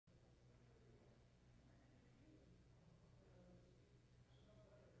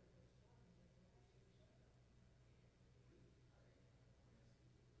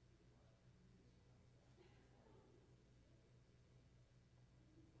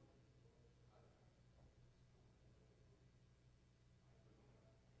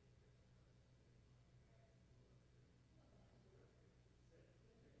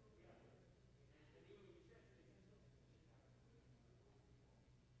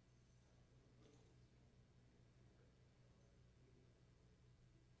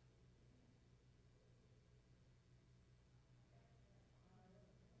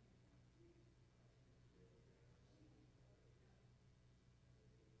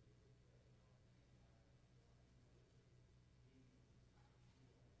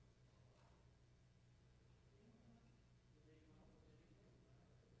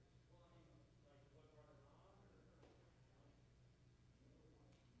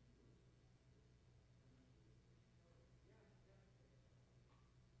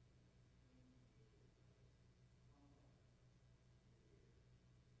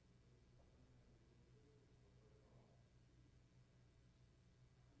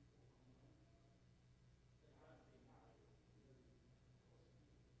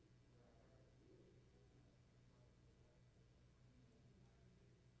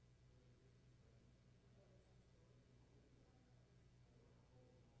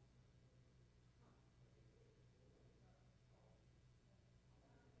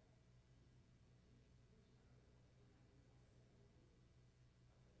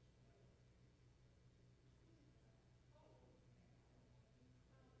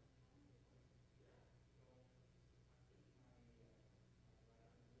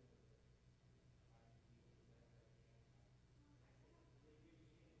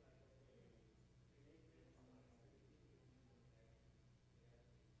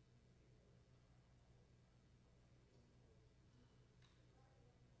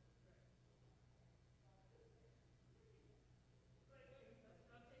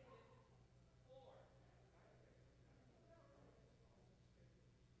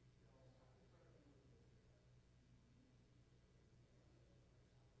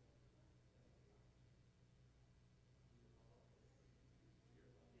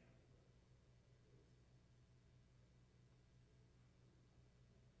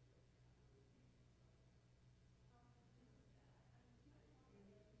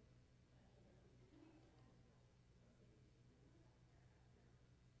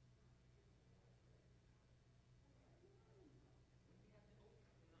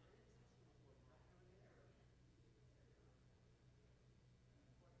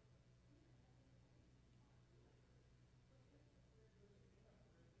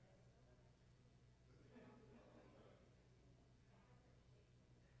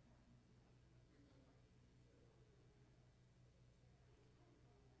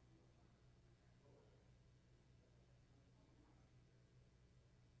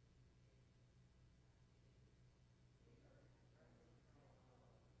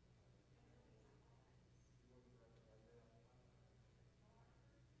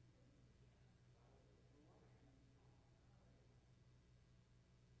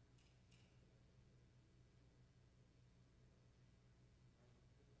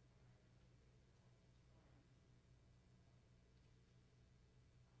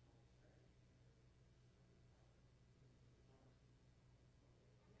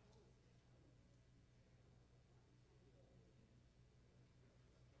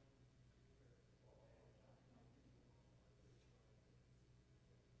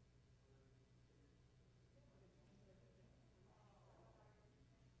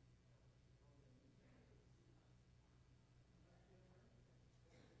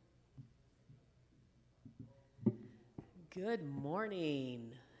Good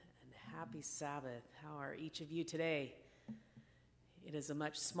morning and happy Sabbath. How are each of you today? It is a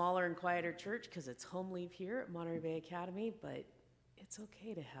much smaller and quieter church because it's home leave here at Monterey Bay Academy, but it's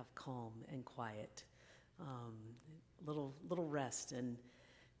okay to have calm and quiet, little rest. And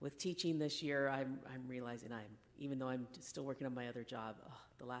with teaching this year, I'm realizing even though I'm still working on my other job,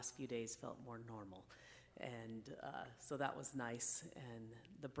 the last few days felt more normal. And so that was nice. And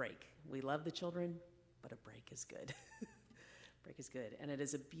the break. We love the children, but a break is good. Break is good. And it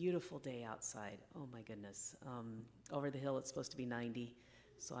is a beautiful day outside. Oh my goodness. Over the hill, it's supposed to be 90.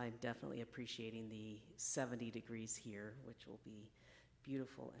 So I'm definitely appreciating the 70 degrees here, which will be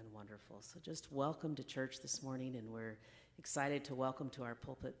beautiful and wonderful. So just welcome to church this morning. And we're excited to welcome to our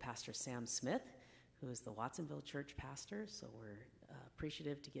pulpit Pastor Sam Smith, who is the Watsonville Church pastor. So we're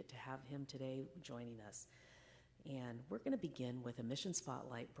appreciative to get to have him today joining us. And we're going to begin with a mission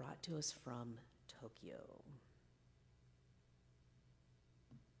spotlight brought to us from Tokyo.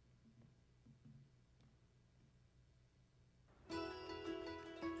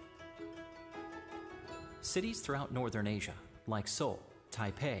 Cities throughout northern Asia, like Seoul,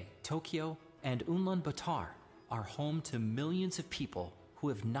 Taipei, Tokyo, and Ulaanbaatar, are home to millions of people who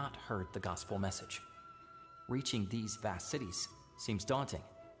have not heard the gospel message. Reaching these vast cities seems daunting,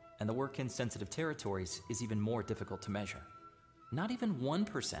 and the work in sensitive territories is even more difficult to measure. Not even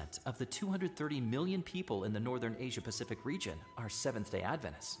 1% of the 230 million people in the northern Asia-Pacific region are Seventh-day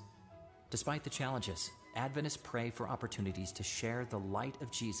Adventists. Despite the challenges, Adventists pray for opportunities to share the light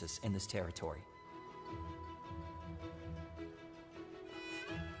of Jesus in this territory.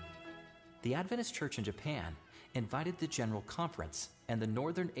 The Adventist Church in Japan invited the General Conference and the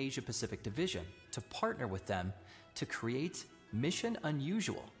Northern Asia-Pacific Division to partner with them to create Mission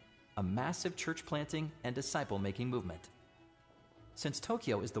Unusual, a massive church planting and disciple-making movement. Since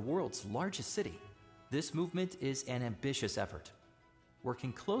Tokyo is the world's largest city, this movement is an ambitious effort.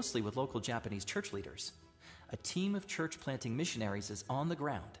 Working closely with local Japanese church leaders, a team of church planting missionaries is on the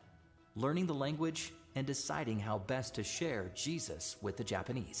ground, learning the language and deciding how best to share Jesus with the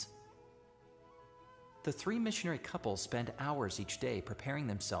Japanese. The three missionary couples spend hours each day preparing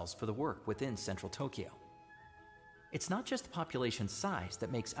themselves for the work within central Tokyo. It's not just the population size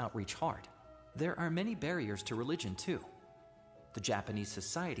that makes outreach hard. There are many barriers to religion too. The Japanese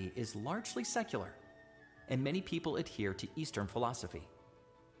society is largely secular, and many people adhere to Eastern philosophy.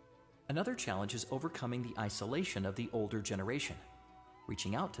 Another challenge is overcoming the isolation of the older generation.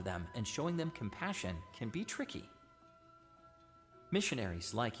 Reaching out to them and showing them compassion can be tricky.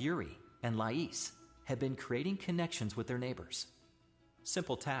 Missionaries like Yuri and Lais have been creating connections with their neighbors.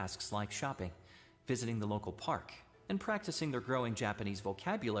 Simple tasks like shopping, visiting the local park, and practicing their growing Japanese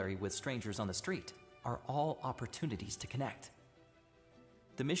vocabulary with strangers on the street are all opportunities to connect.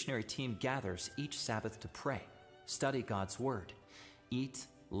 The missionary team gathers each Sabbath to pray, study God's Word, eat,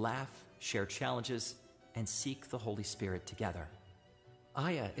 laugh, share challenges, and seek the Holy Spirit together.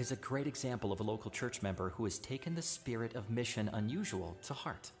 Aya is a great example of a local church member who has taken the spirit of Mission Unusual to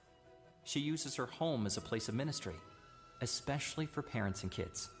heart. She uses her home as a place of ministry, especially for parents and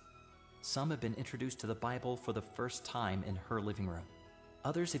kids. Some have been introduced to the Bible for the first time in her living room.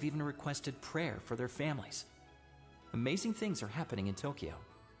 Others have even requested prayer for their families. Amazing things are happening in Tokyo.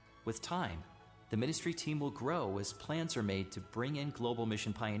 With time, the ministry team will grow as plans are made to bring in global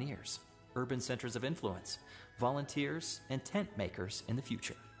mission pioneers, urban centers of influence, volunteers, and tent makers in the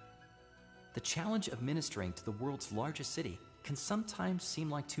future. The challenge of ministering to the world's largest city can sometimes seem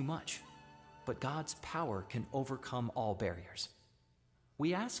like too much, but God's power can overcome all barriers.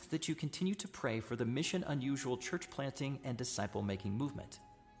 We ask that you continue to pray for the Mission Unusual church planting and disciple-making movement.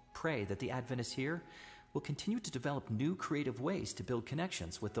 Pray that the Adventists here will continue to develop new creative ways to build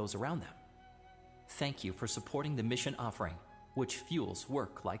connections with those around them. Thank you for supporting the mission offering, which fuels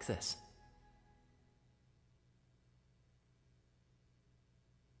work like this.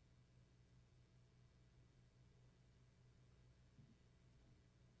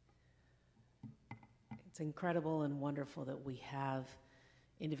 It's incredible and wonderful that we have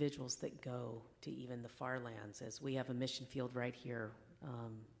individuals that go to even the far lands, as we have a mission field right here,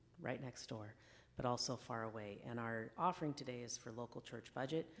 right next door, but also far away. And our offering today is for local church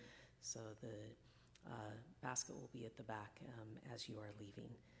budget, so the basket will be at the back as you are leaving.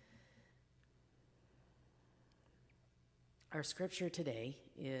 Our scripture today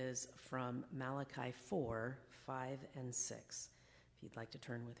is from Malachi 4, 5, and 6. If you'd like to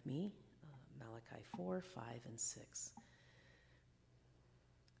turn with me, Malachi 4, 5, and 6.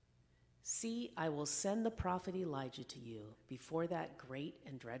 See, I will send the prophet Elijah to you before that great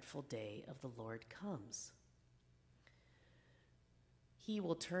and dreadful day of the Lord comes. He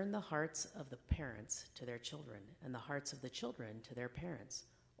will turn the hearts of the parents to their children, and the hearts of the children to their parents,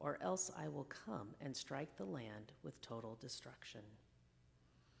 or else I will come and strike the land with total destruction.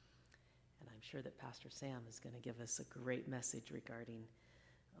 And I'm sure that Pastor Sam is going to give us a great message regarding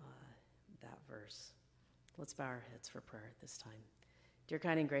that verse. Let's bow our heads for prayer at this time. Dear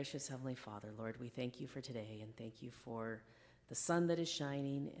kind and gracious Heavenly Father, Lord, we thank you for today, and thank you for the sun that is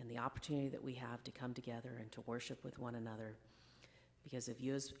shining and the opportunity that we have to come together and to worship with one another. Because if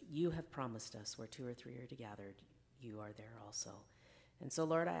you have promised us where 2 or 3 are gathered, you are there also. And so,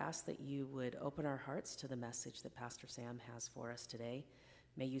 Lord, I ask that you would open our hearts to the message that Pastor Sam has for us today.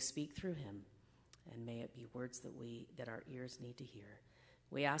 May you speak through him, and may it be words that our ears need to hear.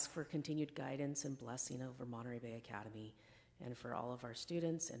 We ask for continued guidance and blessing over Monterey Bay Academy and for all of our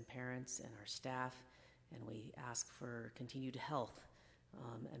students and parents and our staff. And we ask for continued health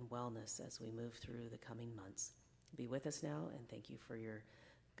and wellness as we move through the coming months. Be with us now, and thank you for your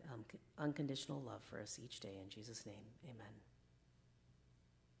unconditional love for us each day. In Jesus' name, amen.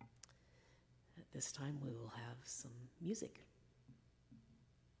 At this time, we will have some music.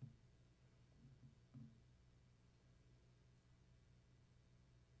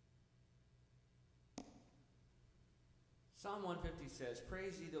 Psalm 150 says,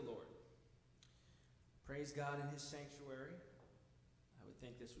 "Praise ye the Lord. Praise God in his sanctuary." I would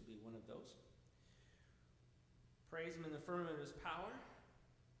think this would be one of those. Praise him in the firmament of his power.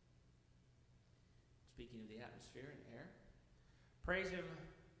 Speaking of the atmosphere and air. Praise him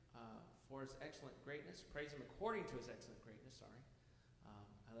for his excellent greatness. Praise him according to his excellent greatness,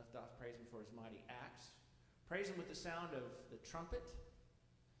 I left off praise him for his mighty acts. Praise him with the sound of the trumpet.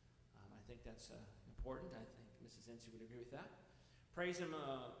 I think that's important. I think Mrs. Ency would agree with that. Praise him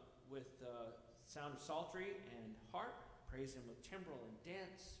with the sound of psaltery and harp. Praise him with timbrel and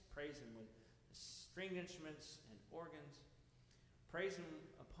dance. Praise him with stringed instruments and organs. Praise him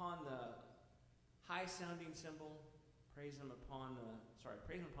upon the high-sounding cymbal. Praise him upon the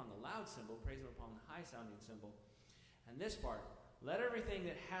loud cymbal. Praise him upon the high-sounding cymbal. And this part, let everything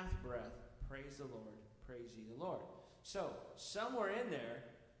that hath breath praise the Lord. Praise ye the Lord. So, somewhere in there,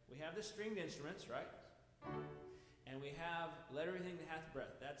 we have the stringed instruments, right? And we have let everything that hath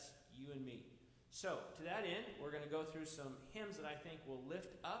breath. That's you and me. So, to that end, we're going to go through some hymns that I think will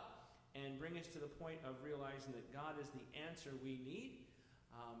lift up and bring us to the point of realizing that God is the answer we need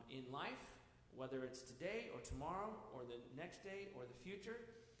in life, whether it's today or tomorrow or the next day or the future.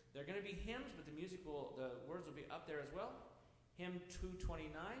 They're going to be hymns, but the words will be up there as well. Hymn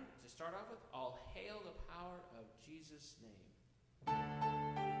 229, to start off with, All Hail the Power of Jesus' Name.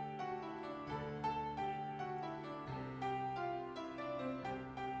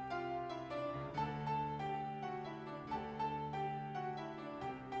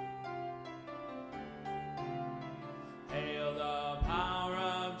 Hail the power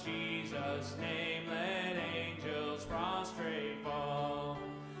of Jesus' name, let angels prostrate fall.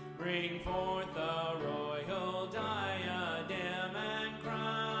 Bring forth the royal diadem and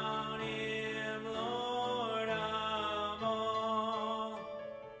crown him Lord of all.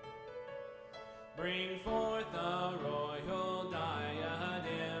 Bring forth the royal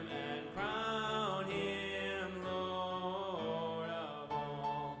diadem and crown him Lord of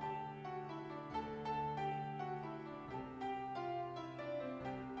all.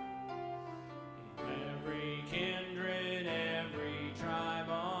 Every kindred, every tribe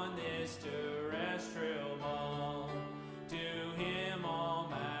on this terrestrial ball, to him all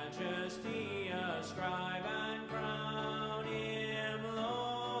majesty ascribe and crown him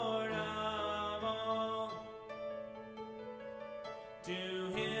Lord of all. To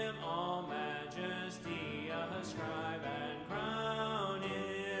him all majesty ascribe and crown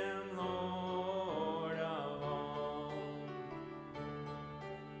him Lord of all.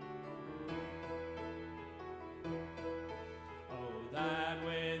 Oh, that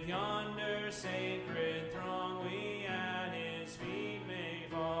with yonder sacred throng we at his feet may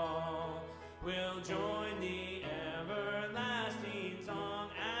fall, we'll join the everlasting song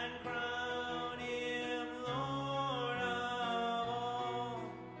and crown him Lord of all.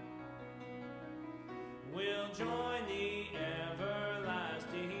 We'll join the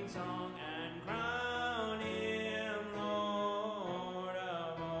everlasting song and crown him Lord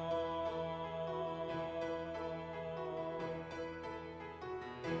of all.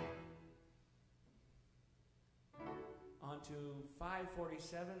 On to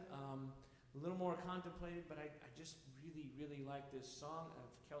 547, a little more contemplated, but I just really, really like this song of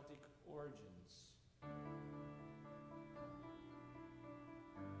Celtic origins.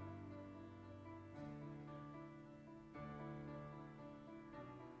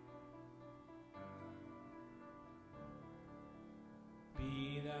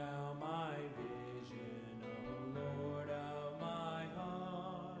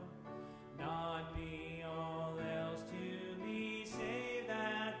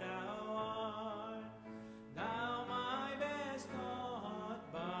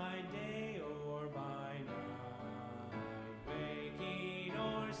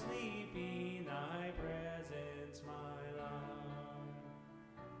 sleeping, thy presence, my love.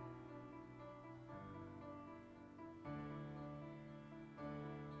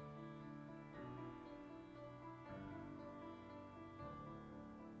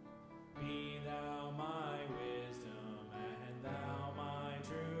 Be thou my wisdom, and thou my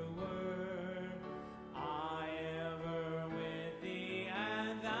true word. I ever with thee,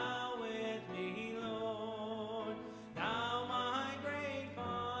 and thou with me, Lord. Thou my great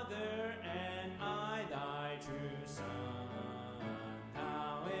Father, and I thy true Son.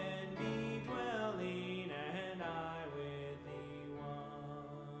 Thou in me dwelling, and I with thee one.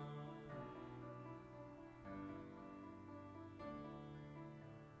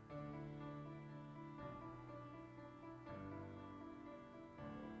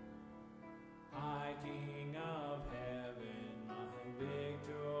 High King of heaven, my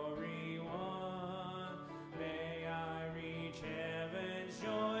victory won. May I reach heaven's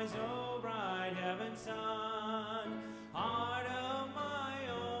joys, O bright heaven's sun. Heart of my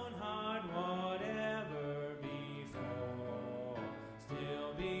own heart, whatever before,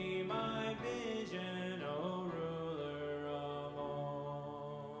 still be my vision, O ruler of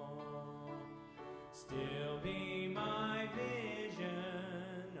all. Still be my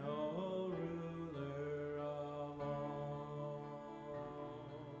vision, O ruler of all.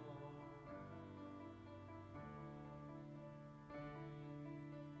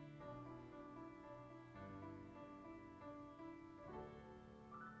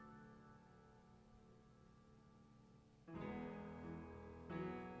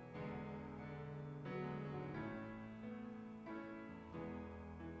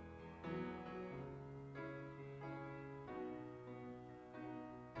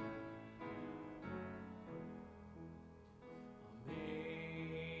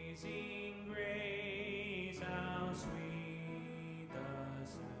 Amazing grace, how sweet the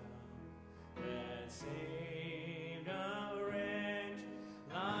sound that saved a wretch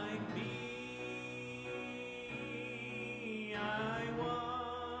like me. I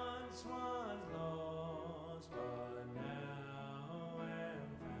once was lost, but now am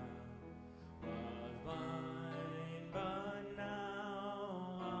found. Was blind, but now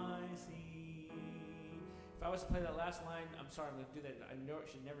I see. If I was to play that last line, I'm sorry, I'm going to do that. I know it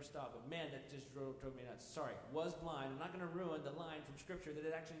should never stop, but man, that just drove me nuts. Sorry. Was blind. I'm not going to ruin the line from Scripture that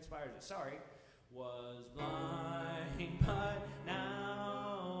it actually inspires it. Sorry. Was blind, but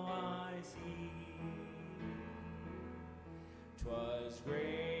now I see. 'Twas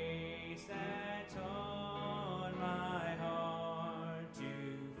grace that taught my heart to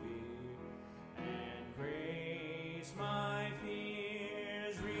fear, and grace my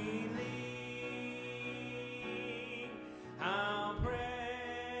fears relieved. How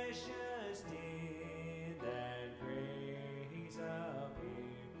precious did that grace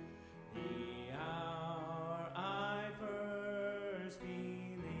appear, the hour I first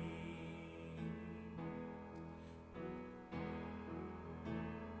believed.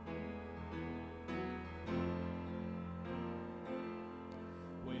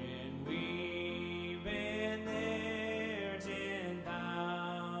 When we've been there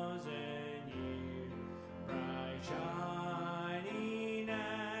 10,000 years, bright shining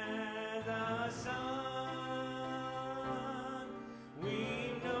as the sun,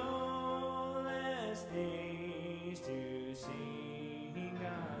 we've no less days to sing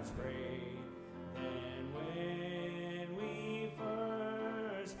God's praise than when we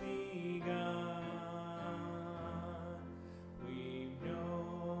first begun. We've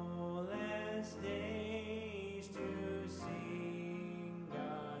no less days to sing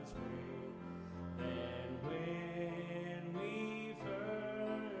God's praise than when we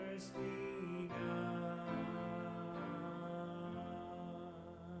first begun.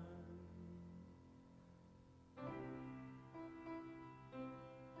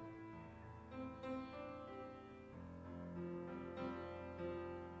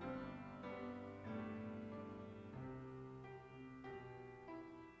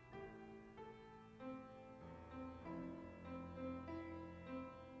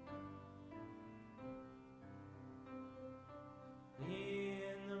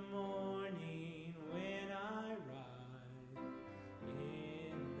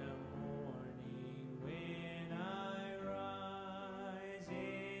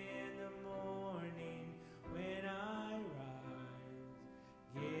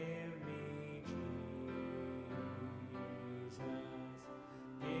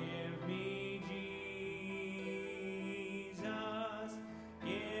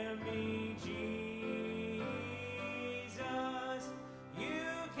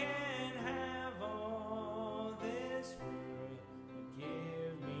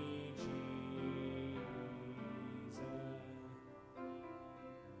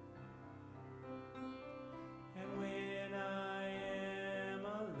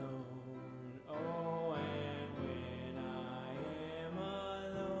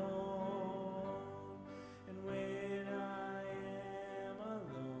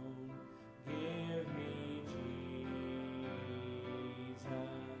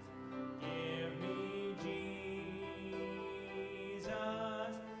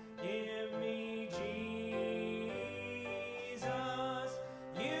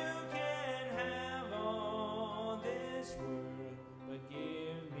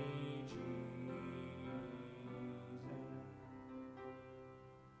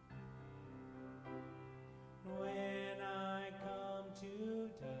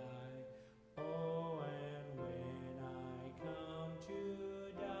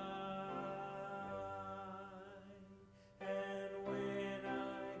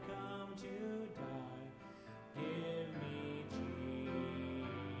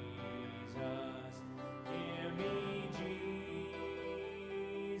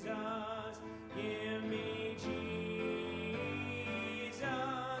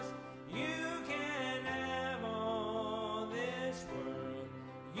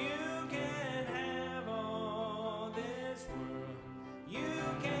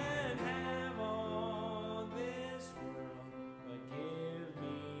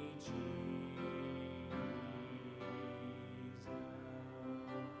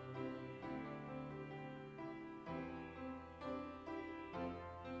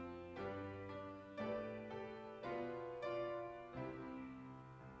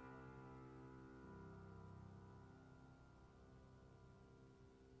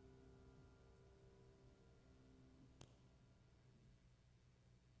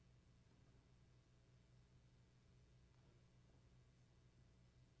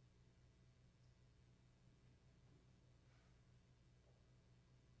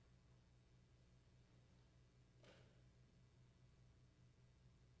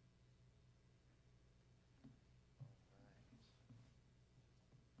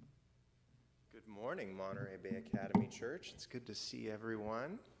 Morning, Monterey Bay Academy Church. It's good to see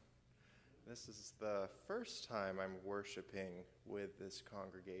everyone. This is the first time I'm worshiping with this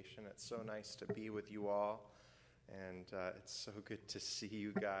congregation. It's so nice to be with you all, and it's so good to see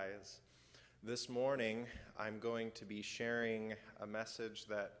you guys. This morning, I'm going to be sharing a message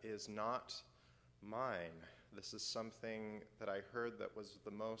that is not mine. This is something that I heard that was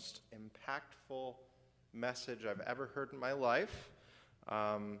the most impactful message I've ever heard in my life.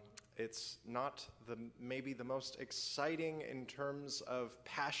 It's not maybe the most exciting in terms of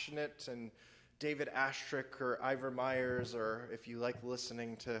passionate and David Ashtrick or Ivor Myers, or if you like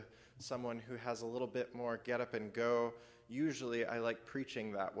listening to someone who has a little bit more get up and go. Usually I like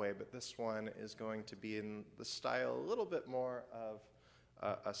preaching that way, but this one is going to be in the style a little bit more of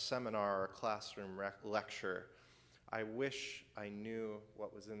a seminar or classroom lecture. I wish I knew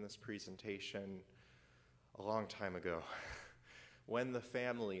what was in this presentation a long time ago. When the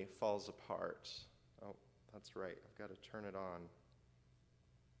family falls apart. Oh, that's right. I've got to turn it on.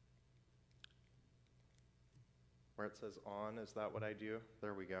 Where it says on, is that what I do?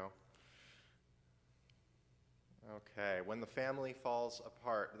 There we go. Okay, when the family falls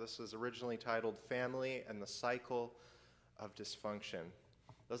apart. This was originally titled Family and the Cycle of Dysfunction.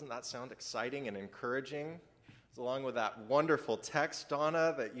 Doesn't that sound exciting and encouraging? Along with that wonderful text,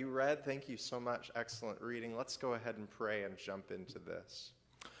 Donna, that you read. Thank you so much. Excellent reading. Let's go ahead and pray and jump into this.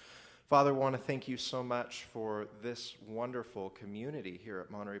 Father, I want to thank you so much for this wonderful community here at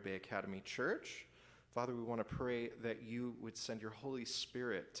Monterey Bay Academy Church. Father, we want to pray that you would send your Holy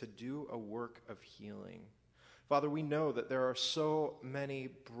Spirit to do a work of healing. Father, we know that there are so many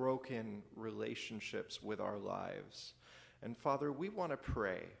broken relationships with our lives. And Father, we want to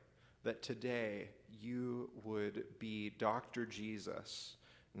pray that today you would be Dr. Jesus,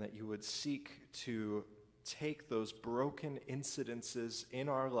 and that you would seek to take those broken incidences in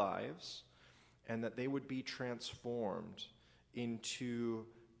our lives, and that they would be transformed into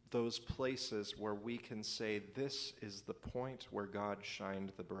those places where we can say, this is the point where God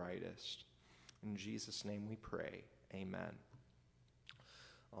shined the brightest. In Jesus' name we pray. Amen.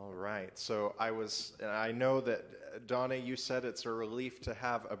 All right, so I know that, Donna, you said it's a relief to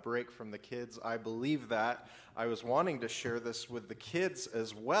have a break from the kids. I believe that. I was wanting to share this with the kids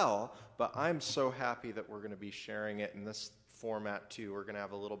as well, but I'm so happy that we're going to be sharing it in this format too. We're going to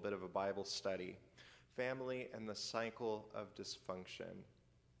have a little bit of a Bible study. Family and the Cycle of Dysfunction.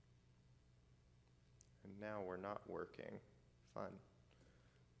 And now we're not working. Fun.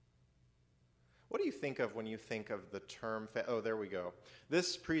 What do you think of when you think of the term, oh, there we go.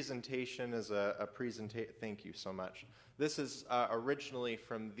 This presentation is a presentation, thank you so much. This is originally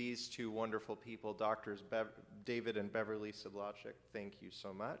from these two wonderful people, Drs. David and Beverly Sidlacek. Thank you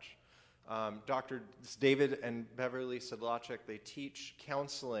so much. Dr. David and Beverly Sidlacek, they teach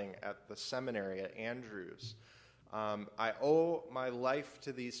counseling at the seminary at Andrews. I owe my life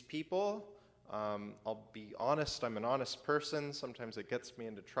to these people. I'll be honest, I'm an honest person. Sometimes it gets me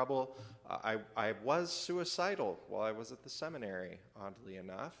into trouble. I was suicidal while I was at the seminary, oddly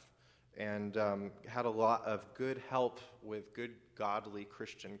enough, and had a lot of good help with good, godly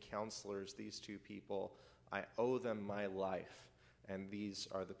Christian counselors, these two people. I owe them my life, and these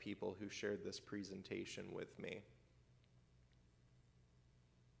are the people who shared this presentation with me.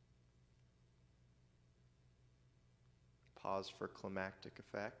 Pause for climactic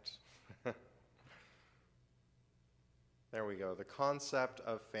effect. There we go, the concept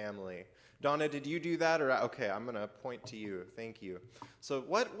of family. Donna, did you do that? Or okay, I'm going to point to you. Thank you. So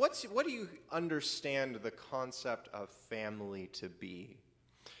what do you understand the concept of family to be?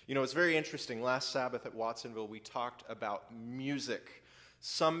 You know, it's very interesting. Last Sabbath at Watsonville, we talked about music.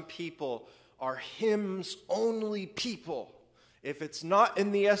 Some people are hymns-only people. If it's not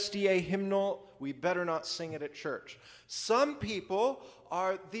in the SDA hymnal, we better not sing it at church. Some people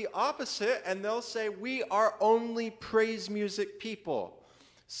are the opposite, and they'll say, we are only praise music people.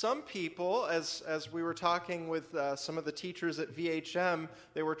 Some people, as we were talking with some of the teachers at VHM,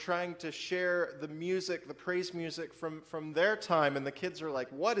 they were trying to share the music, the praise music from their time, and the kids are like,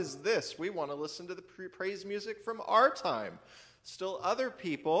 what is this? We want to listen to the praise music from our time. Still other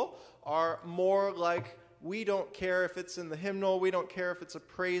people are more like, we don't care if it's in the hymnal. We don't care if it's a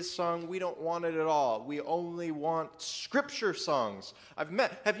praise song. We don't want it at all. We only want scripture songs.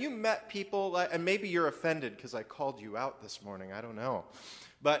 Have you met people, and maybe you're offended because I called you out this morning. I don't know.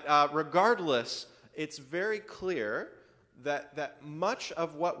 But regardless, it's very clear that much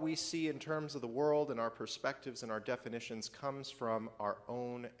of what we see in terms of the world and our perspectives and our definitions comes from our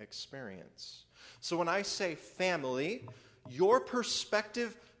own experience. So when I say family, your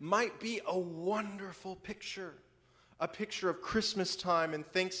perspective might be a wonderful picture a picture of Christmas time and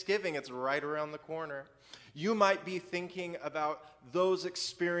Thanksgiving. It's right around the corner. You might be thinking about those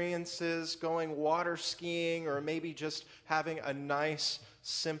experiences, going water skiing, or maybe just having a nice,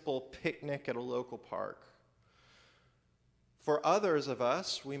 simple picnic at a local park. For others of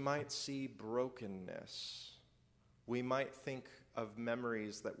us, we might see brokenness. We might think of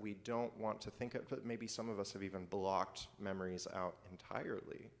memories that we don't want to think of, but maybe some of us have even blocked memories out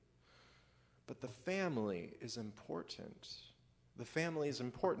entirely. But the family is important. The family is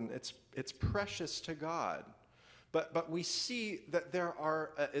important. It's precious to God. But we see that there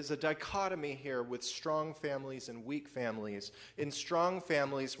is a dichotomy here with strong families and weak families. In strong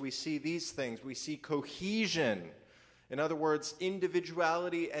families, we see these things. We see cohesion. In other words,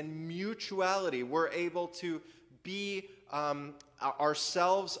 individuality and mutuality. We're able to be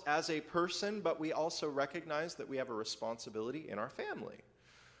ourselves as a person, but we also recognize that we have a responsibility in our family.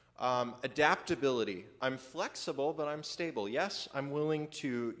 Adaptability. I'm flexible, but I'm stable. Yes, I'm willing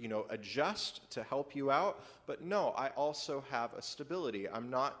to, adjust to help you out, but no, I also have a stability.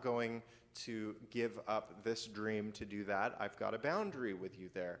 I'm not going to give up this dream to do that. I've got a boundary with you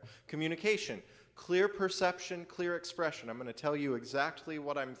there. Communication. Clear perception, clear expression. I'm going to tell you exactly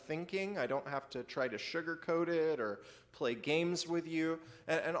what I'm thinking. I don't have to try to sugarcoat it or play games with you.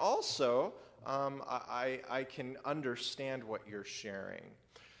 And also, I can understand what you're sharing.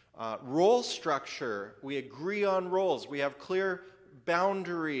 Role structure. We agree on roles. We have clear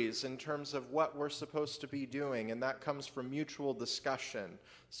boundaries in terms of what we're supposed to be doing, and that comes from mutual discussion.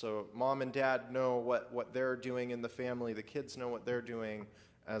 So mom and dad know what they're doing in the family. The kids know what they're doing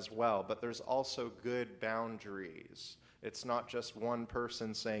as well. But there's also good boundaries. It's not just one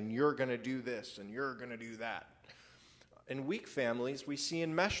person saying, you're going to do this and you're going to do that. In weak families, we see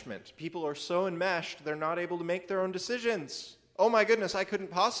enmeshment. People are so enmeshed, they're not able to make their own decisions. Oh my goodness, I couldn't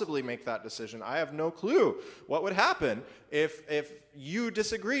possibly make that decision. I have no clue what would happen if you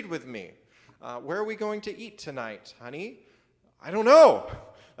disagreed with me. Where are we going to eat tonight, honey? I don't know.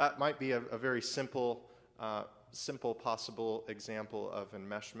 That might be a very simple possible example of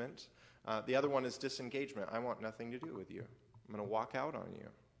enmeshment. The other one is disengagement. I want nothing to do with you. I'm going to walk out on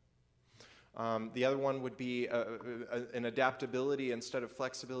you. The other one would be an adaptability instead of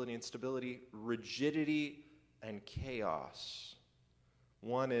flexibility and stability, rigidity and chaos.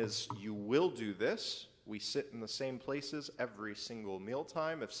 One is, you will do this. We sit in the same places every single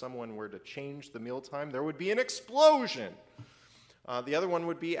mealtime. If someone were to change the mealtime, there would be an explosion. The other one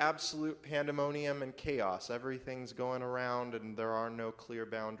would be absolute pandemonium and chaos. Everything's going around and there are no clear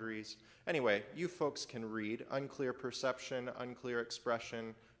boundaries. Anyway, you folks can read. Unclear perception, unclear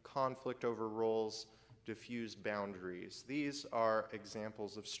expression, conflict over roles, diffused boundaries. These are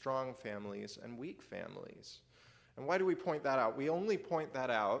examples of strong families and weak families. And why do we point that out? We only point that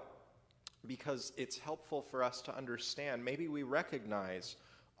out because it's helpful for us to understand. Maybe we recognize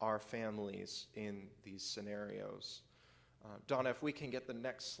our families in these scenarios. Donna, if we can get the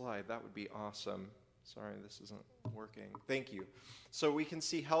next slide, that would be awesome. Sorry, this isn't working. Thank you. So we can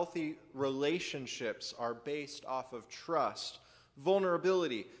see healthy relationships are based off of trust,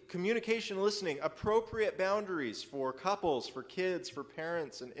 vulnerability, communication, listening, appropriate boundaries for couples, for kids, for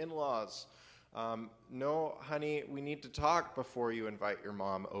parents and in-laws. No, honey, we need to talk before you invite your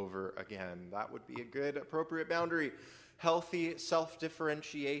mom over again. That would be a good, appropriate boundary. Healthy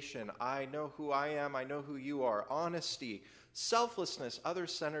self-differentiation. I know who I am. I know who you are. Honesty, selflessness,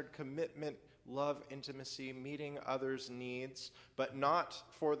 other-centered commitment, love, intimacy, meeting others' needs, but not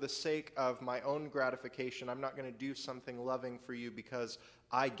for the sake of my own gratification. I'm not going to do something loving for you because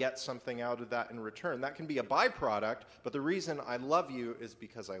I get something out of that in return. That can be a byproduct, but the reason I love you is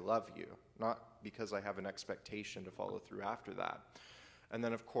because I love you, not because I have an expectation to follow through after that. And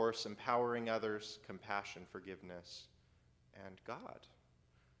then, of course, empowering others, compassion, forgiveness, and God.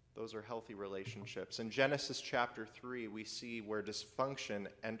 Those are healthy relationships. In Genesis chapter 3, we see where dysfunction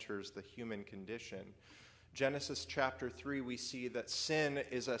enters the human condition. Genesis chapter 3, we see that sin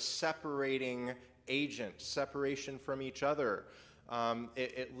is a separating agent, separation from each other.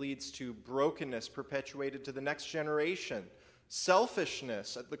 It leads to brokenness perpetuated to the next generation.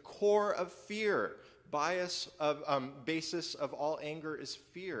 Selfishness at the core of fear. Basis of all anger is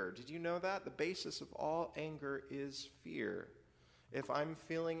fear. Did you know that? The basis of all anger is fear. If I'm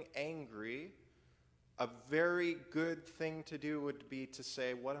feeling angry, a very good thing to do would be to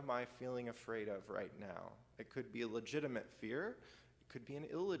say, what am I feeling afraid of right now? It could be a legitimate fear. It could be an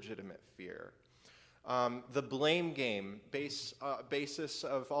illegitimate fear. The blame game, basis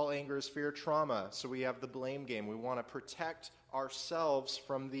of all anger is fear, trauma. So we have the blame game. We want to protect ourselves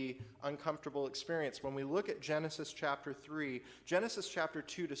from the uncomfortable experience. When we look at Genesis chapter 3, Genesis chapter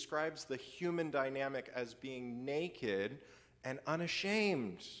 2 describes the human dynamic as being naked and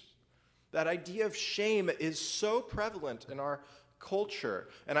unashamed. That idea of shame is so prevalent in our culture.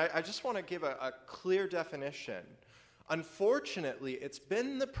 And I just want to give a clear definition. Unfortunately, it's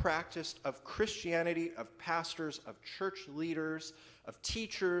been the practice of Christianity, of pastors, of church leaders, of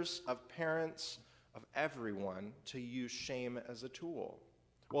teachers, of parents, of everyone to use shame as a tool.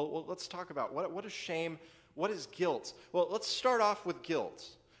 Well, let's talk about what is shame, what is guilt? Well, let's start off with guilt.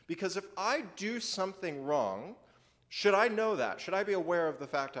 Because if I do something wrong, should I know that? Should I be aware of the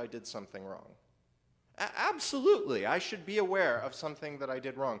fact I did something wrong? Absolutely, I should be aware of something that I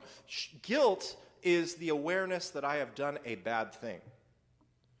did wrong. Guilt is the awareness that I have done a bad thing.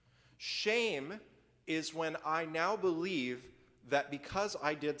 Shame is when I now believe that because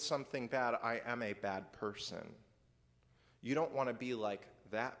I did something bad, I am a bad person. You don't want to be like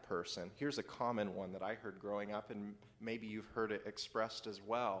that person. Here's a common one that I heard growing up, and maybe you've heard it expressed as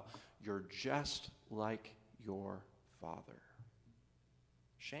well. You're just like your father.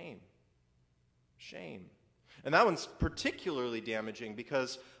 Shame. Shame. And that one's particularly damaging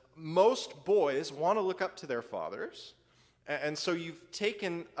because most boys want to look up to their fathers. And so you've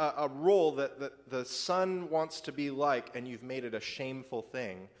taken a role that the son wants to be like, and you've made it a shameful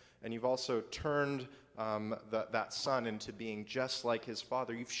thing. And you've also turned that son into being just like his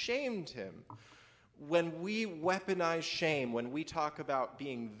father. You've shamed him. When we weaponize shame, when we talk about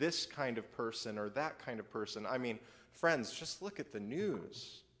being this kind of person or that kind of person, I mean, friends, just look at the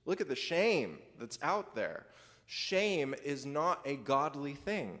news. Look at the shame that's out there. Shame is not a godly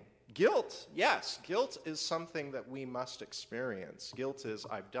thing. Guilt, yes, guilt is something that we must experience. Guilt is,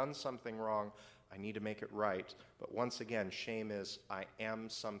 I've done something wrong, I need to make it right. But once again, shame is, I am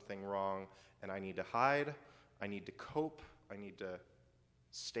something wrong, and I need to hide, I need to cope, I need to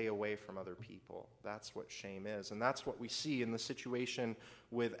stay away from other people. That's what shame is. And that's what we see in the situation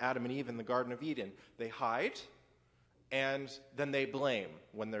with Adam and Eve in the Garden of Eden. They hide, and then they blame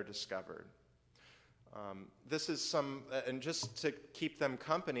when they're discovered. This is some, and just to keep them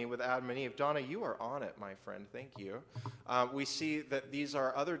company with Adam and Eve, Donna, you are on it, my friend. Thank you. We see that these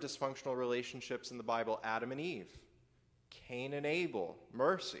are other dysfunctional relationships in the Bible: Adam and Eve, Cain and Abel,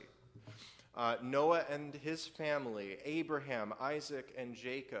 mercy, Noah and his family, Abraham, Isaac, and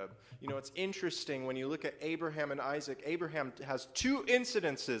Jacob. You know, it's interesting when you look at Abraham and Isaac. Abraham has two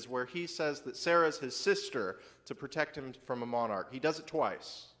incidences where he says that Sarah's his sister to protect him from a monarch. He does it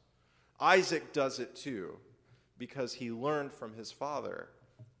twice. Isaac does it too, because he learned from his father.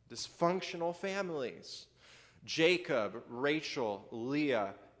 Dysfunctional families. Jacob, Rachel,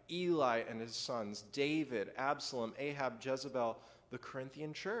 Leah, Eli and his sons, David, Absalom, Ahab, Jezebel, the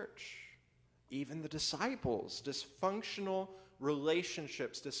Corinthian church, even the disciples. Dysfunctional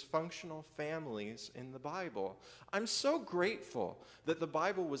relationships, dysfunctional families in the Bible. I'm so grateful that the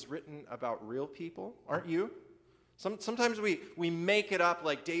Bible was written about real people, aren't you? Sometimes we make it up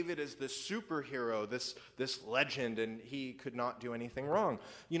like David is this superhero, this legend, and he could not do anything wrong.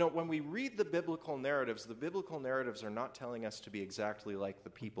 You know, when we read the biblical narratives are not telling us to be exactly like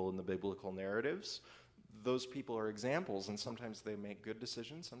the people in the biblical narratives. Those people are examples, and sometimes they make good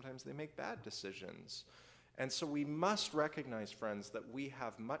decisions, sometimes they make bad decisions. And so we must recognize, friends, that we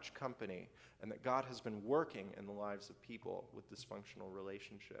have much company and that God has been working in the lives of people with dysfunctional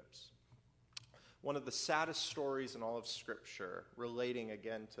relationships. One of the saddest stories in all of Scripture, relating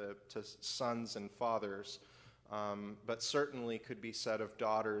again to sons and fathers, but certainly could be said of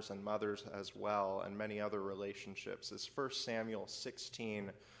daughters and mothers as well, and many other relationships, is 1 Samuel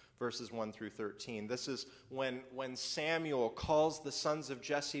 16, verses 1 through 13. This is when Samuel calls the sons of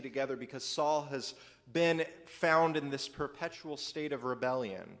Jesse together because Saul has been found in this perpetual state of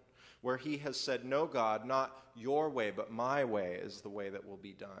rebellion, where he has said, "No, God, not your way, but my way is the way that will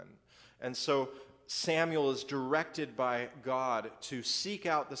be done." And so Samuel is directed by God to seek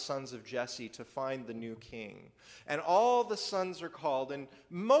out the sons of Jesse to find the new king. And all the sons are called, and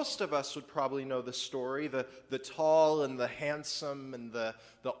most of us would probably know the story. The tall and the handsome and the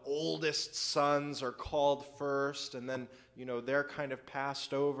oldest sons are called first, and then, you know, they're kind of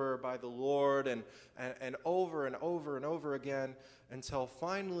passed over by the Lord, and over and over and over again, until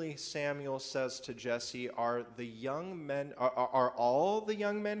finally Samuel says to Jesse, are all the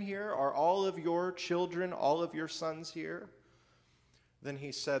young men here? Are all of your children, all of your sons here? Then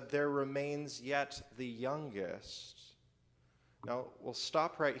he said, there remains yet the youngest. Now, we'll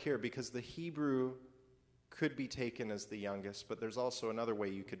stop right here because the Hebrew could be taken as the youngest, but there's also another way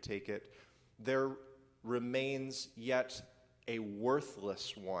you could take it. There remains yet a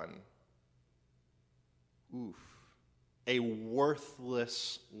worthless one. Oof. a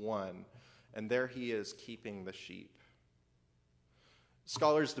worthless one. And there he is keeping the sheep.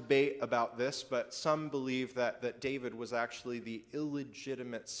 Scholars debate about this, but some believe that David was actually the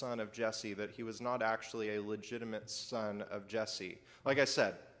illegitimate son of Jesse, that he was not actually a legitimate son of Jesse. Like I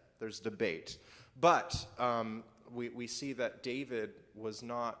said, there's debate. But we see that David was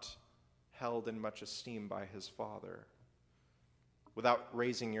not held in much esteem by his father. Without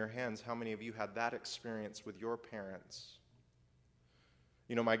raising your hands, how many of you had that experience with your parents?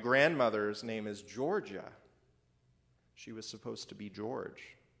 You know, my grandmother's name is Georgia. She was supposed to be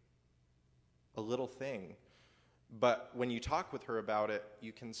George. A little thing. But when you talk with her about it,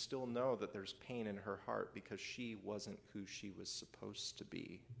 you can still know that there's pain in her heart because she wasn't who she was supposed to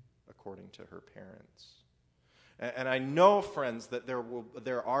be, according to her parents. And I know, friends, that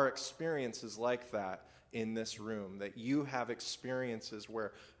there are experiences like that in this room, that you have experiences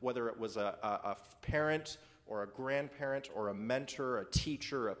where, whether it was a parent or a grandparent or a mentor, a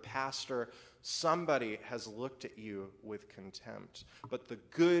teacher, a pastor, somebody has looked at you with contempt. But the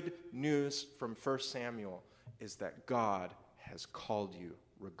good news from 1 Samuel is that God has called you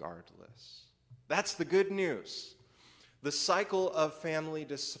regardless. That's the good news. The cycle of family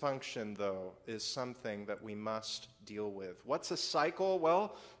dysfunction, though, is something that we must deal with. What's a cycle?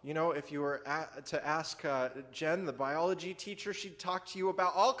 Well, you know, if you were to ask Jen, the biology teacher, she'd talk to you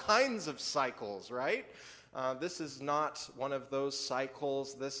about all kinds of cycles, right? This is not one of those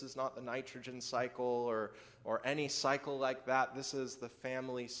cycles. This is not the nitrogen cycle or any cycle like that. This is the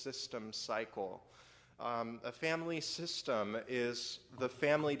family system cycle. A family system is the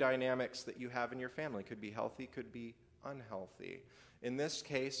family dynamics that you have in your family. Could be healthy, could be unhealthy. In this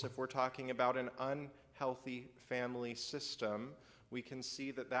case, if we're talking about an unhealthy family system, we can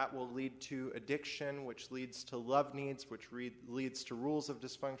see that will lead to addiction, which leads to love needs, which leads to rules of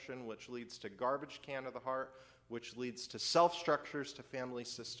dysfunction, which leads to garbage can of the heart, which leads to self-structures to family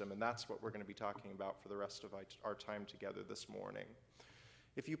system. And that's what we're going to be talking about for the rest of our time together this morning.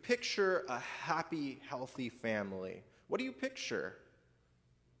 If you picture a happy, healthy family, what do you picture?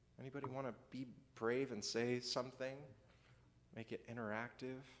 Anybody want to be brave and say something? Make it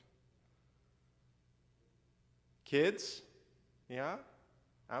interactive? Kids? Yeah,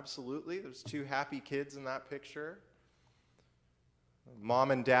 absolutely. There's two happy kids in that picture. Mom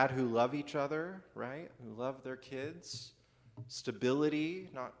and dad who love each other, right? Who love their kids. Stability,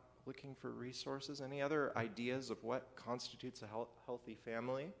 not looking for resources. Any other ideas of what constitutes a healthy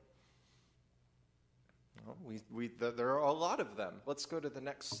family? Well, there are a lot of them. Let's go to the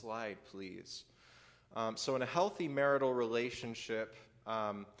next slide, please. So in a healthy marital relationship,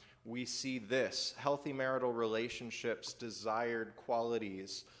 we see this. Healthy marital relationships, desired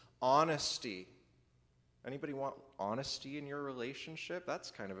qualities, honesty. Anybody want honesty in your relationship? That's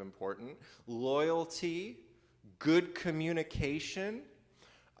kind of important. Loyalty, good communication,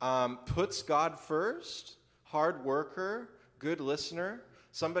 puts God first, hard worker, good listener.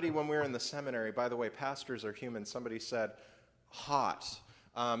 Somebody, when we were in the seminary, by the way, pastors are human, somebody said, hot.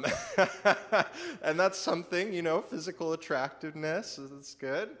 And that's something, you know, physical attractiveness, that's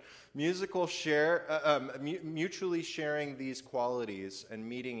good. Mutually sharing these qualities and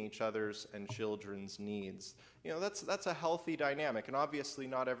meeting each other's and children's needs. You know, that's a healthy dynamic. And obviously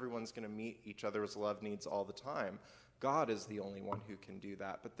not everyone's going to meet each other's love needs all the time. God is the only one who can do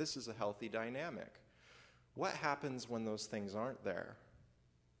that. But this is a healthy dynamic. What happens when those things aren't there?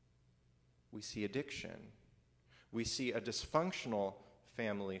 We see addiction. We see a dysfunctional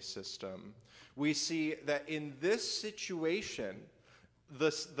family system. We see that in this situation,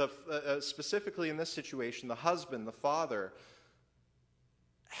 specifically in this situation, the husband, the father,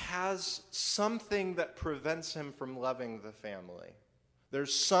 has something that prevents him from loving the family.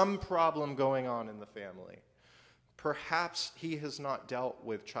 There's some problem going on in the family. Perhaps he has not dealt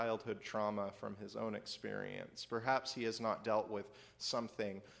with childhood trauma from his own experience. Perhaps he has not dealt with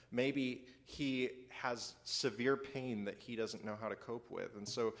something. Maybe he has severe pain that he doesn't know how to cope with. And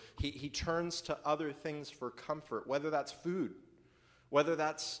so he turns to other things for comfort, whether that's food, whether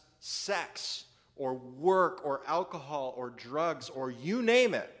that's sex or work or alcohol or drugs or you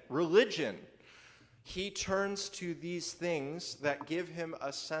name it, religion. He turns to these things that give him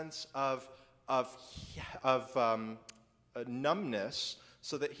a sense of numbness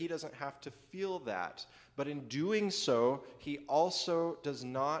so that he doesn't have to feel that. But in doing so, he also does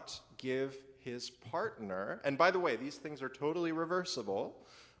not give his partner, and by the way, these things are totally reversible,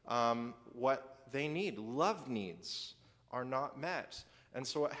 what they need. Love needs are not met. And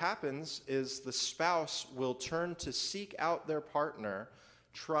so what happens is the spouse will turn to seek out their partner,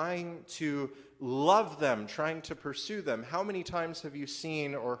 trying to love them, trying to pursue them. How many times have you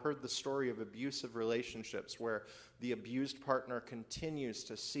seen or heard the story of abusive relationships where the abused partner continues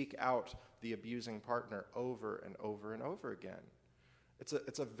to seek out the abusing partner over and over and over again.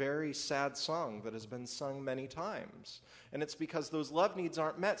 It's a very sad song that has been sung many times. And it's because those love needs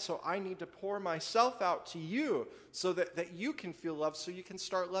aren't met, so I need to pour myself out to you so that you can feel loved, so you can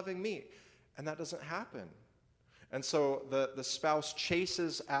start loving me. And that doesn't happen. And so the spouse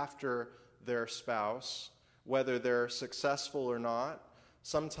chases after their spouse, whether they're successful or not.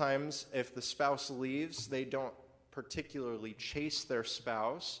 Sometimes if the spouse leaves, they don't particularly chase their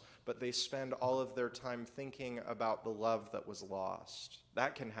spouse, but they spend all of their time thinking about the love that was lost.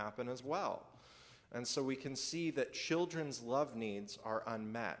 That can happen as well. And so we can see that children's love needs are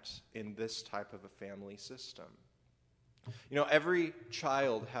unmet in this type of a family system. You know, every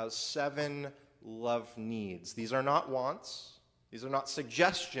child has 7 love needs. These are not wants. These are not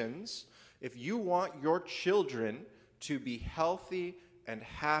suggestions. If you want your children to be healthy and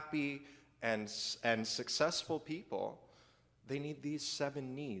happy and successful people, they need these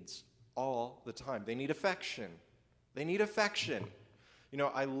 7 needs all the time. They need affection. They need affection. You know,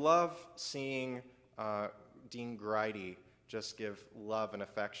 I love seeing Dean Grady just give love and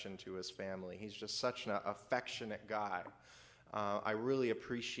affection to his family. He's just such an affectionate guy. I really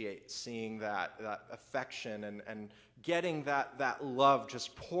appreciate seeing that affection and getting that love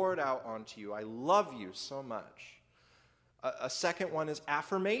just poured out onto you. I love you so much. A second one is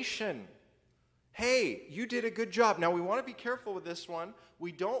affirmation. Hey, you did a good job. Now, we want to be careful with this one.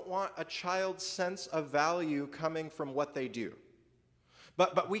 We don't want a child's sense of value coming from what they do.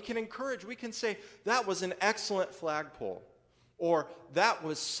 But we can encourage, we can say, that was an excellent flagpole. Or, that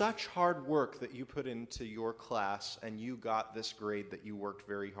was such hard work that you put into your class and you got this grade that you worked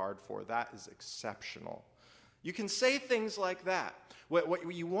very hard for. That is exceptional. You can say things like that.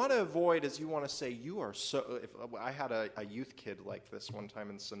 What you want to avoid is you want to say, you are so... I had a youth kid like this one time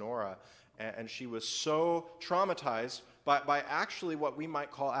in Sonora, and she was so traumatized by actually what we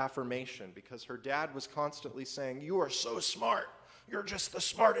might call affirmation, because her dad was constantly saying, you are so smart. You're just the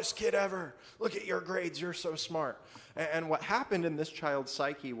smartest kid ever. Look at your grades. You're so smart. And what happened in this child's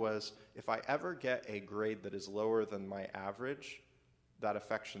psyche was, if I ever get a grade that is lower than my average, that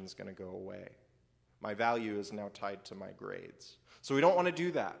affection's going to go away. My value is now tied to my grades. So we don't want to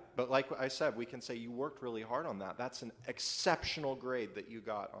do that. But like I said, we can say, you worked really hard on that. That's an exceptional grade that you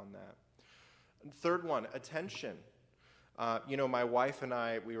got on that. And third one, attention. You know, my wife and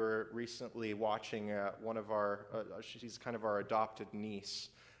I, we were recently watching one of our, she's kind of our adopted niece,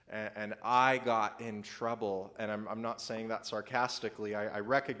 and I got in trouble, and I'm not saying that sarcastically. I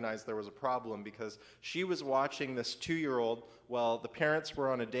recognize there was a problem because she was watching this 2-year-old while the parents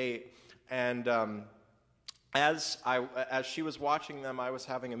were on a date, and as she was watching them, I was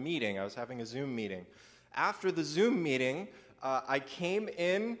having a meeting. I was having a Zoom meeting. After the Zoom meeting, I came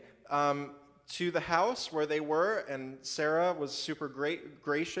in to the house where they were, and Sarah was super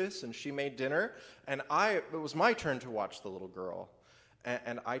gracious, and she made dinner, and it was my turn to watch the little girl.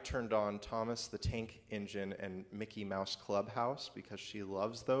 And I turned on Thomas the Tank Engine and Mickey Mouse Clubhouse because she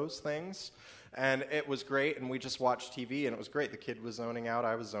loves those things. And it was great, and we just watched TV, and it was great. The kid was zoning out,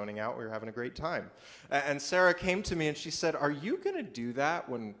 I was zoning out, we were having a great time. And Sarah came to me and she said, are you going to do that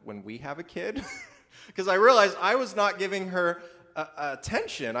when we have a kid? Because I realized I was not giving her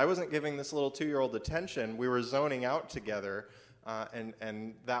attention. I wasn't giving this little 2-year-old attention. We were zoning out together,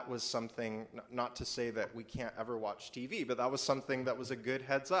 and that was something, not to say that we can't ever watch TV, but that was something that was a good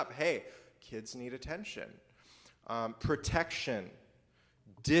heads up. Hey, kids need attention. Protection,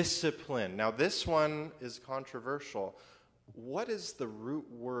 discipline. Now this one is controversial. What is the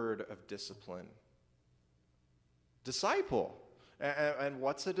root word of discipline? Disciple. And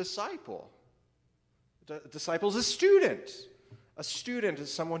what's a disciple? A disciple is a student. A student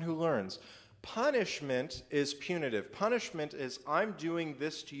is someone who learns. Punishment is punitive. Punishment is, I'm doing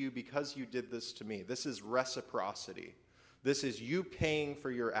this to you because you did this to me. This is reciprocity. This is you paying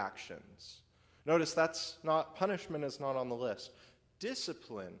for your actions. Notice punishment is not on the list.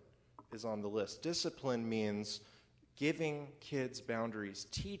 Discipline is on the list. Discipline means giving kids boundaries,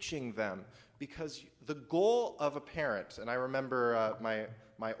 teaching them, because the goal of a parent, and I remember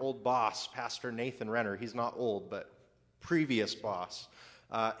my old boss, Pastor Nathan Renner, he's not old, but previous boss,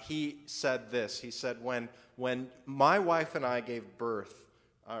 he said this. He said, when my wife and I gave birth,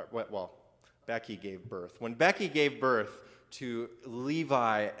 Becky gave birth. When Becky gave birth to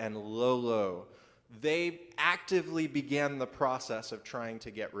Levi and Lolo, they actively began the process of trying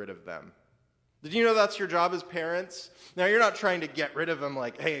to get rid of them. Did you know that's your job as parents? Now, you're not trying to get rid of them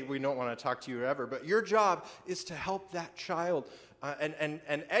like, hey, we don't want to talk to you ever, but your job is to help that child. And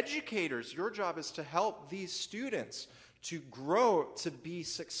educators, your job is to help these students to grow to be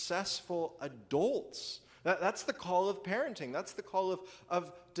successful adults. That's the call of parenting. That's the call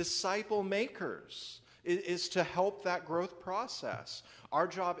of disciple makers, is to help that growth process. Our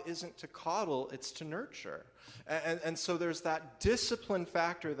job isn't to coddle, it's to nurture. And so there's that discipline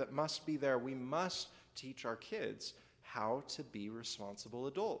factor that must be there. We must teach our kids how to be responsible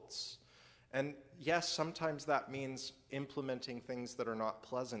adults. And yes, sometimes that means implementing things that are not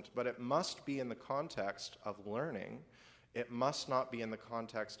pleasant, but it must be in the context of learning. It must not be in the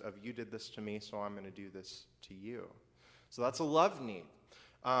context of, you did this to me, so I'm going to do this to you. So that's a love need.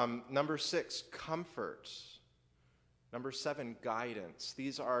 Number 6, comfort. Number 7, guidance.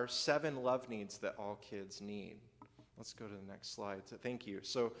 These are 7 love needs that all kids need. Let's go to the next slide. Thank you.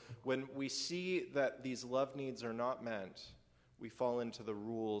 So when we see that these love needs are not met, we fall into the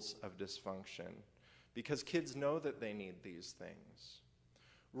rules of dysfunction, because kids know that they need these things.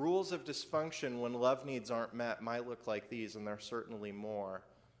 Rules of dysfunction when love needs aren't met might look like these, and there are certainly more.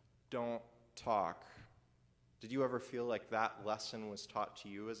 Don't talk. Did you ever feel like that lesson was taught to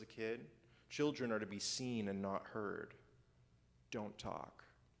you as a kid? Children are to be seen and not heard. Don't talk.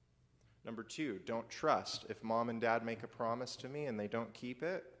 Number 2, don't trust. If mom and dad make a promise to me and they don't keep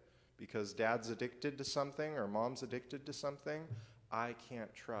it, because dad's addicted to something or mom's addicted to something, I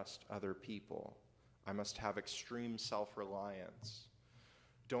can't trust other people. I must have extreme self-reliance.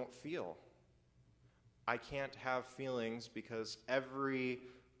 Don't feel. I can't have feelings because every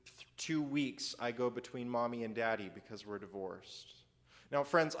 2 weeks I go between mommy and daddy because we're divorced. Now,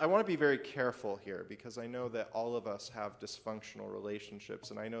 friends, I want to be very careful here, because I know that all of us have dysfunctional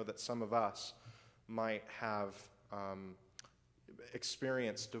relationships, and I know that some of us might have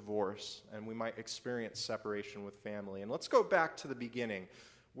experienced divorce, and we might experience separation with family. And let's go back to the beginning.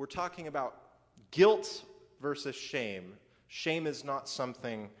 We're talking about guilt versus shame. Shame is not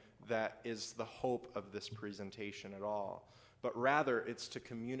something that is the hope of this presentation at all, but rather it's to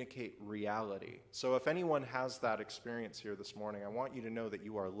communicate reality. So if anyone has that experience here this morning, I want you to know that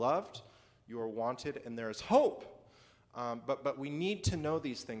you are loved, you are wanted, and there is hope. But we need to know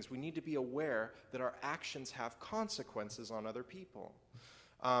these things. We need to be aware that our actions have consequences on other people.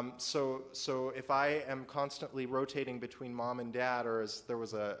 So if I am constantly rotating between mom and dad, or as there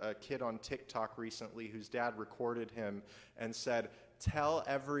was a kid on TikTok recently whose dad recorded him and said, "Tell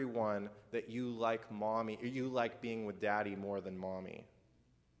everyone that you like mommy, or you like being with daddy more than mommy."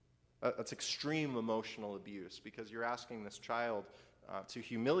 That's extreme emotional abuse, because you're asking this child to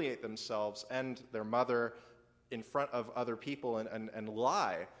humiliate themselves and their mother in front of other people and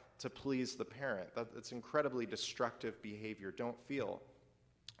lie to please the parent. That's incredibly destructive behavior. Don't feel.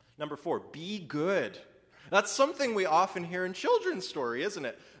 Number 4, be good. That's something we often hear in children's story, isn't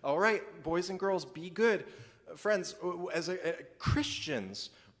it? All right, boys and girls, be good. Friends, as Christians,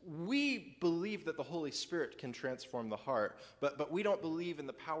 we believe that the Holy Spirit can transform the heart, but we don't believe in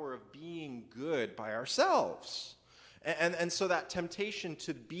the power of being good by ourselves. And so that temptation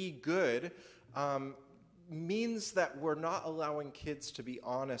to be good means that we're not allowing kids to be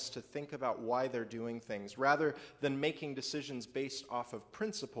honest, to think about why they're doing things. Rather than making decisions based off of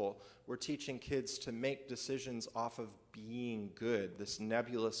principle, we're teaching kids to make decisions off of being good, this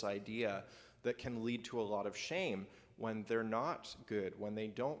nebulous idea that can lead to a lot of shame when they're not good, when they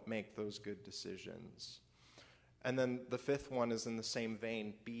don't make those good decisions. And then the 5th one is in the same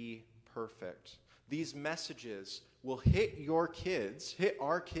vein: be perfect. These messages will hit your kids, hit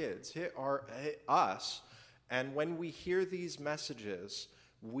our kids, hit us. And when we hear these messages,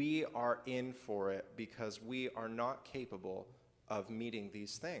 we are in for it, because we are not capable of meeting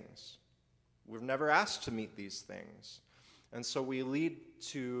these things. We've never asked to meet these things. And so we lead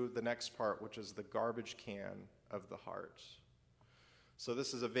to the next part, which is the garbage can of the heart. So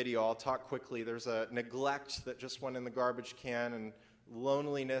this is a video. I'll talk quickly. There's a neglect that just went in the garbage can, and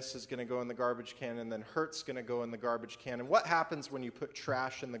loneliness is going to go in the garbage can, and then hurt's going to go in the garbage can. And what happens when you put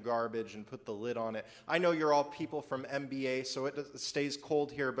trash in the garbage and put the lid on it? I know you're all people from MBA, so it stays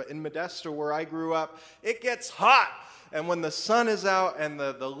cold here, but in Modesto, where I grew up, it gets hot. And when the sun is out and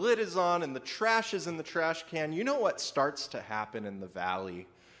the lid is on and the trash is in the trash can, you know what starts to happen in the valley?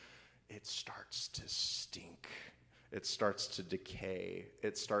 It starts to stink. It starts to decay.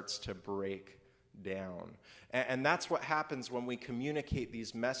 It starts to break down. And that's what happens when we communicate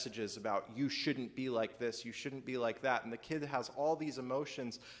these messages about you shouldn't be like this, you shouldn't be like that. And the kid has all these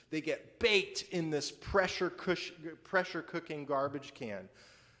emotions. They get baked in this pressure cooking garbage can.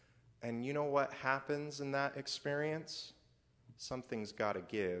 And you know what happens in that experience? Something's got to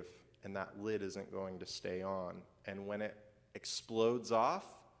give, and that lid isn't going to stay on. And when it explodes off,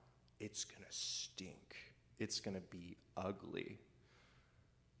 it's going to stink. It's going to be ugly.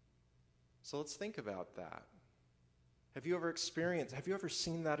 So let's think about that. Have you ever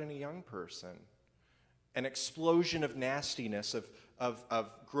seen that in a young person? an explosion of nastiness, of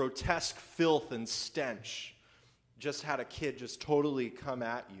grotesque filth and stench, just had a kid just totally come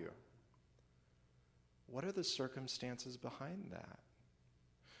at you. What are the circumstances behind that?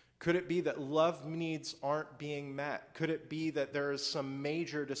 Could it be that love needs aren't being met? Could it be that there is some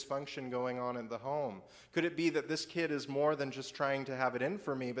major dysfunction going on in the home? Could it be that this kid is more than just trying to have it in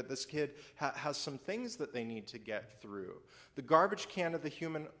for me, but this kid has some things that they need to get through? The garbage can of the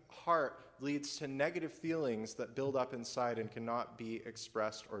human heart leads to negative feelings that build up inside and cannot be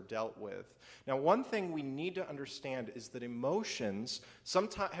expressed or dealt with. Now, one thing we need to understand is that emotions,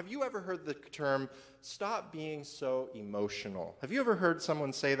 sometimes, have you ever heard the term, stop being so emotional? Have you ever heard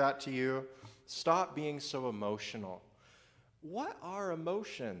someone say that to you? Stop being so emotional. What are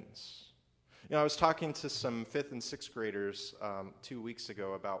emotions? You know, I was talking to some 5th and 6th graders 2 weeks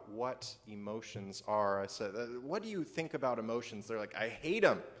ago about what emotions are. I said, what do you think about emotions? They're like, I hate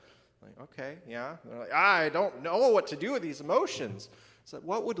them. Like, okay, yeah. They're like, I don't know what to do with these emotions. So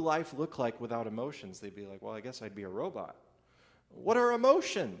what would life look like without emotions? They'd be like, well, I guess I'd be a robot. What are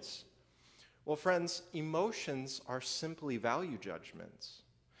emotions? Well, friends, emotions are simply value judgments.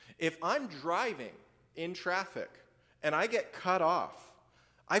 If I'm driving in traffic and I get cut off,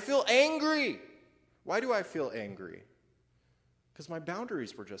 I feel angry. Why do I feel angry? Because my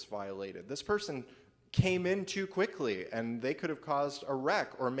boundaries were just violated. This person came in too quickly, and they could have caused a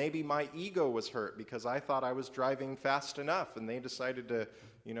wreck, or maybe my ego was hurt because I thought I was driving fast enough, and they decided to,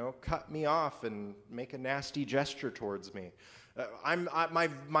 cut me off and make a nasty gesture towards me.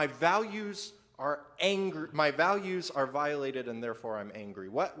 My values are angry. My values are violated, and therefore I'm angry.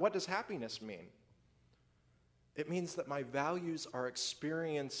 What does happiness mean? It means that my values are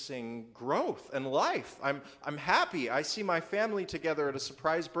experiencing growth and life. I'm happy. I see my family together at a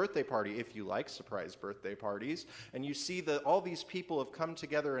surprise birthday party, if you like surprise birthday parties, and you see that all these people have come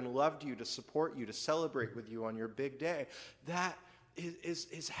together and loved you, to support you, to celebrate with you on your big day. That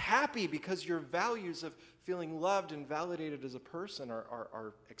is happy because your values of feeling loved and validated as a person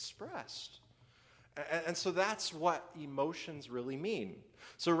are expressed. And so that's what emotions really mean.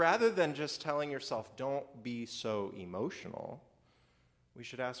 So rather than just telling yourself, don't be so emotional, we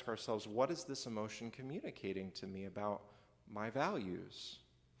should ask ourselves, what is this emotion communicating to me about my values?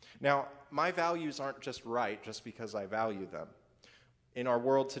 Now, my values aren't just right just because I value them. In our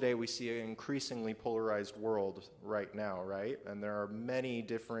world today, we see an increasingly polarized world right now, right? And there are many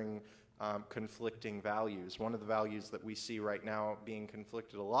differing conflicting values. One of the values that we see right now being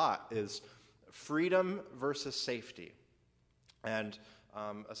conflicted a lot is freedom versus safety. And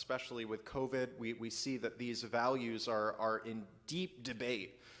especially with COVID, we see that these values are in deep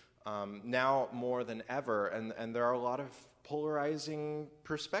debate now more than ever, and there are a lot of polarizing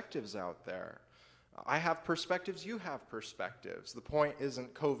perspectives out there. I have perspectives, you have perspectives. The point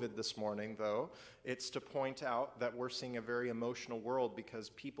isn't COVID this morning, though. It's to point out that we're seeing a very emotional world because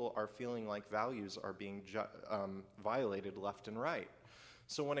people are feeling like values are being violated left and right.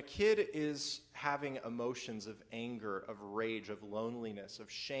 So when a kid is having emotions of anger, of rage, of loneliness, of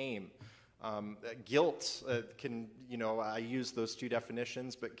shame, guilt can, I use those two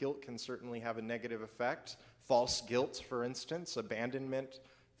definitions, but guilt can certainly have a negative effect. False guilt, for instance, abandonment,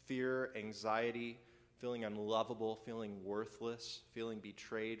 fear, anxiety, feeling unlovable, feeling worthless, feeling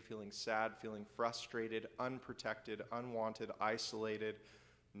betrayed, feeling sad, feeling frustrated, unprotected, unwanted, isolated,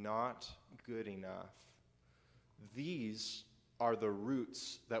 not good enough. These are the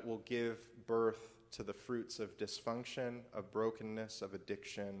roots that will give birth to the fruits of dysfunction, of brokenness, of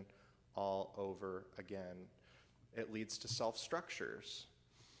addiction all over again. It leads to self-structures.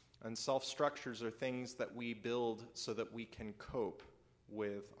 And self-structures are things that we build so that we can cope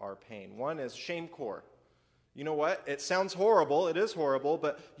with our pain. One is shame core. You know what? It sounds horrible. It is horrible.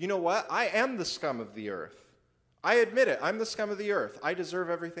 But you know what? I am the scum of the earth. I admit it. I'm the scum of the earth. I deserve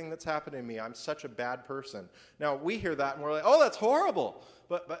everything that's happened to me. I'm such a bad person. Now, we hear that and we're like, oh, that's horrible.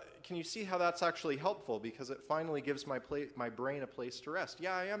 But can you see how that's actually helpful? Because it finally gives my brain a place to rest.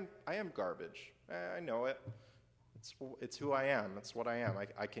 Yeah, I am garbage. I know it. It's who I am. It's what I am.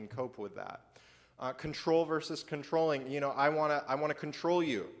 I can cope with that. Control versus controlling. I want to control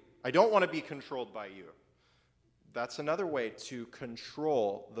you. I don't want to be controlled by you. That's another way to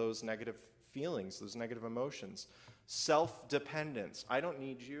control those negative feelings, those negative emotions. Self-dependence. I don't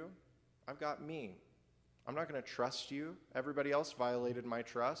need you. I've got me. I'm not going to trust you. Everybody else violated my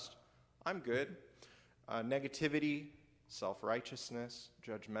trust. I'm good. Negativity, self-righteousness,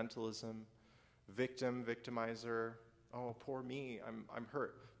 judgmentalism, victim, victimizer. Oh, poor me. I'm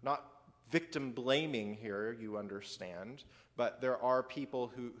hurt. Not victim blaming here, you understand, but there are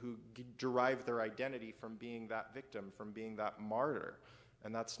people who derive their identity from being that victim, from being that martyr.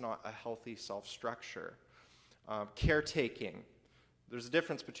 and that's not a healthy self-structure. Caretaking. There's a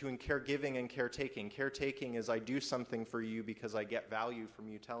difference between caregiving and caretaking. Caretaking is I do something for you because I get value from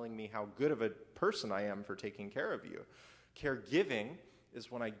you telling me how good of a person I am for taking care of you. Caregiving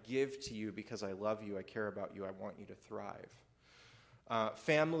is when I give to you because I love you, I care about you, I want you to thrive.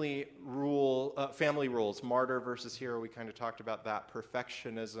 Family rules, martyr versus hero, we kind of talked about that.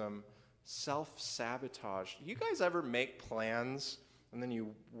 Perfectionism, self-sabotage. You guys ever make plans and then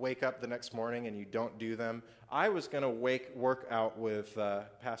you wake up the next morning and you don't do them? I was going to work out with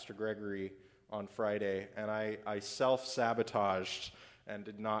Pastor Gregory on Friday, and I self-sabotaged and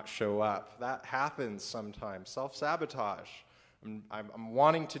did not show up. That happens sometimes, self-sabotage. I'm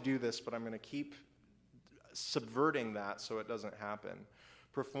wanting to do this, but I'm going to keep subverting that so it doesn't happen.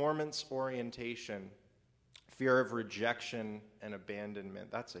 Performance orientation, fear of rejection and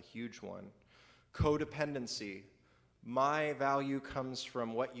abandonment. That's a huge one. Codependency. My value comes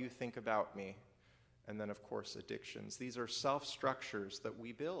from what you think about me. And then, of course, addictions. These are self-structures that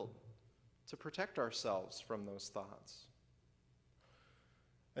we build to protect ourselves from those thoughts.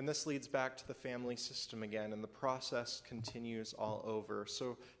 And this leads back to the family system again, and the process continues all over.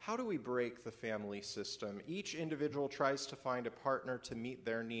 So how do we break the family system? Each individual tries to find a partner to meet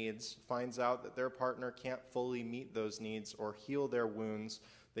their needs, finds out that their partner can't fully meet those needs or heal their wounds.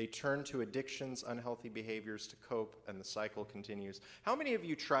 They turn to addictions, unhealthy behaviors to cope, and the cycle continues. How many of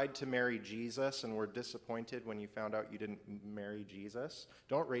you tried to marry Jesus and were disappointed when you found out you didn't marry Jesus?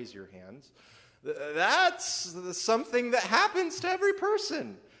 Don't raise your hands. That's something that happens to every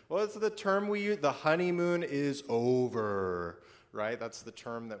person. What's the term we use? The honeymoon is over, right? That's the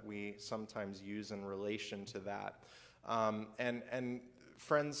term that we sometimes use in relation to that. And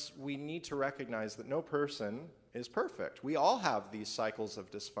friends, we need to recognize that no person is perfect. We all have these cycles of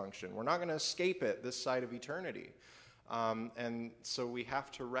dysfunction. We're not going to escape it this side of eternity. And so we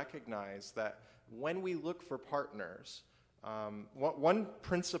have to recognize that when we look for partners, one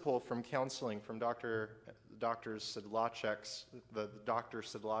principle from counseling from Dr. Sedlacek's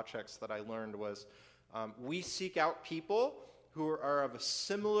that I learned was we seek out people who are of a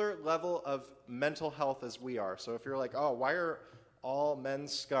similar level of mental health as we are. So if you're like, oh, why are all men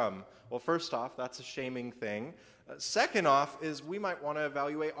scum? Well, first off, that's a shaming thing. Second off is we might want to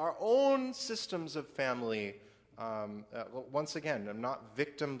evaluate our own systems of family. Once again, I'm not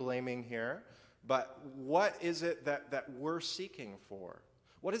victim blaming here. But what is it that we're seeking for?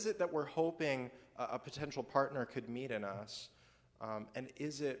 What is it that we're hoping a potential partner could meet in us? And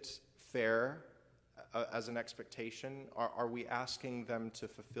is it fair as an expectation? Are we asking them to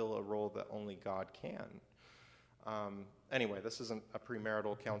fulfill a role that only God can? Anyway, this isn't a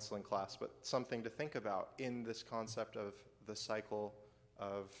premarital counseling class, but something to think about in this concept of the cycle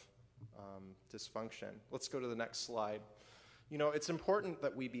of dysfunction. Let's go to the next slide. You know, it's important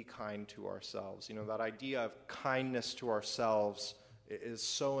that we be kind to ourselves. You know, that idea of kindness to ourselves is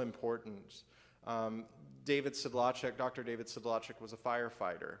so important. Dr. David Sedlacek was a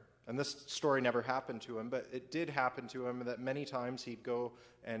firefighter. And this story never happened to him, but it did happen to him that many times he'd go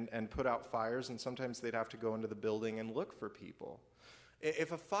and put out fires, and sometimes they'd have to go into the building and look for people.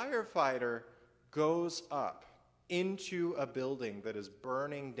 If a firefighter goes up into a building that is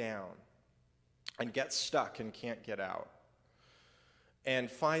burning down and gets stuck and can't get out,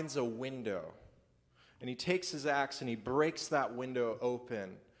 and finds a window, and he takes his axe and he breaks that window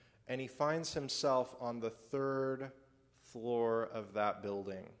open, and he finds himself on the 3rd floor of that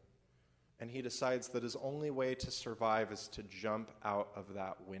building, and he decides that his only way to survive is to jump out of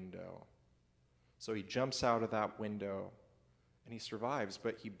that window. So he jumps out of that window, and he survives,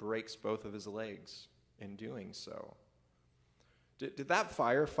 but he breaks both of his legs in doing so. Did that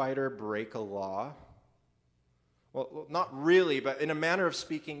firefighter break a law? Well, not really, but in a manner of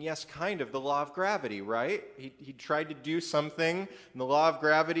speaking, yes, kind of, the law of gravity, right? He tried to do something, and the law of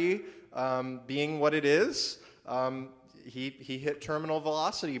gravity being what it is, he hit terminal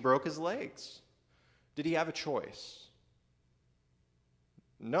velocity, broke his legs. Did he have a choice?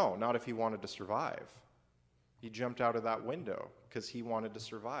 No, not if he wanted to survive. He jumped out of that window because he wanted to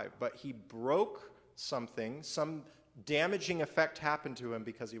survive. But he broke something, some damaging effect happened to him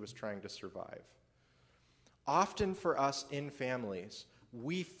because he was trying to survive. Often for us in families,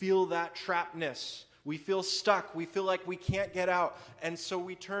 we feel that trappedness. We feel stuck. We feel like we can't get out. And so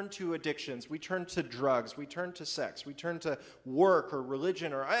we turn to addictions. We turn to drugs. We turn to sex. We turn to work or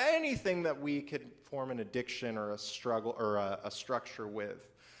religion or anything that we could form an addiction or a struggle or a structure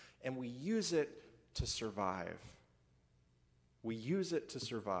with. And we use it to survive. We use it to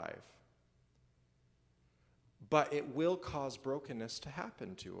survive. But it will cause brokenness to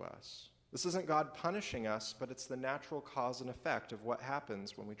happen to us. This isn't God punishing us, but it's the natural cause and effect of what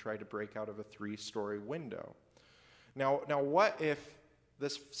happens when we try to break out of a 3-story window. Now, what if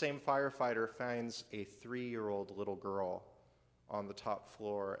this same firefighter finds a 3-year-old little girl on the top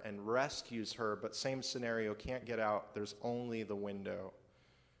floor and rescues her, but same scenario, can't get out, there's only the window.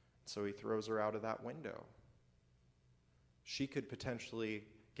 So he throws her out of that window. She could potentially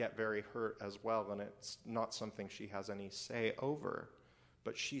get very hurt as well, and it's not something she has any say over.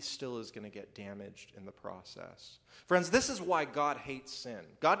 But she still is going to get damaged in the process. Friends, this is why God hates sin.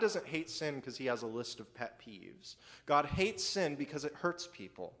 God doesn't hate sin because he has a list of pet peeves. God hates sin because it hurts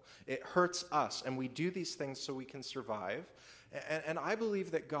people. It hurts us, and we do these things so we can survive. And I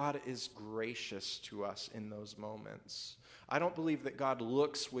believe that God is gracious to us in those moments. I don't believe that God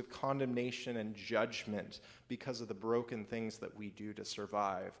looks with condemnation and judgment because of the broken things that we do to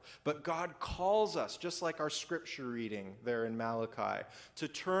survive. But God calls us, just like our scripture reading there in Malachi, to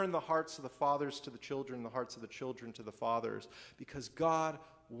turn the hearts of the fathers to the children, the hearts of the children to the fathers, because God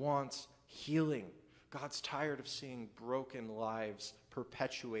wants healing. God's tired of seeing broken lives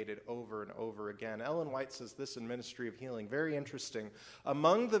perpetuated over and over again. Ellen White says this in Ministry of Healing, very interesting.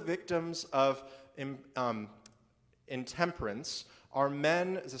 Among the victims of intemperance are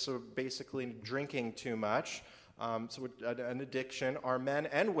men, so basically drinking too much, so an addiction, are men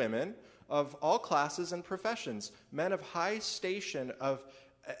and women of all classes and professions, men of high station, of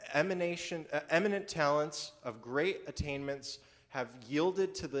eminent talents, of great attainments, have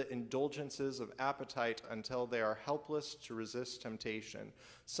yielded to the indulgences of appetite until they are helpless to resist temptation.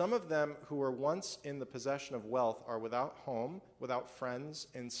 Some of them who were once in the possession of wealth are without home, without friends,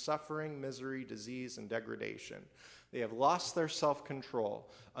 in suffering, misery, disease, and degradation. They have lost their self-control.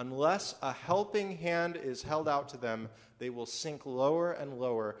 Unless a helping hand is held out to them, they will sink lower and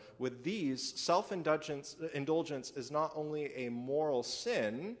lower. With these, self-indulgence is not only a moral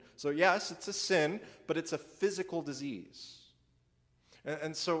sin, so yes, it's a sin, but it's a physical disease.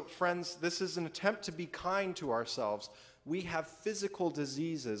 And so, friends, this is an attempt to be kind to ourselves. We have physical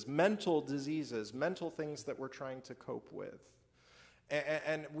diseases, mental things that we're trying to cope with.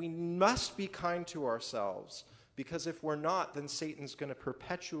 And we must be kind to ourselves, because if we're not, then Satan's going to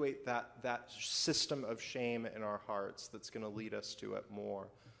perpetuate that system of shame in our hearts that's going to lead us to it more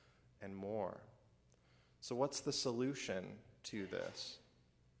and more. So what's the solution to this?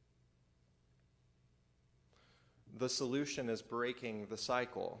 The solution is breaking the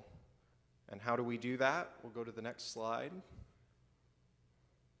cycle. And how do we do that? We'll go to the next slide.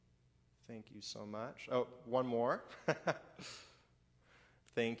 Thank you so much. Oh, one more.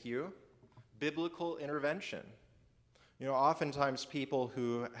 Thank you. Biblical intervention. You know, oftentimes people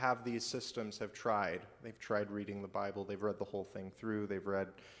who have these systems have tried. They've tried reading the Bible. They've read the whole thing through. They've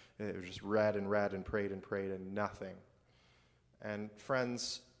just read and prayed and nothing. And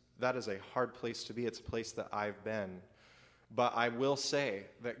friends, that is a hard place to be. It's a place that I've been. But I will say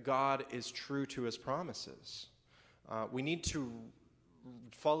that God is true to his promises. We need to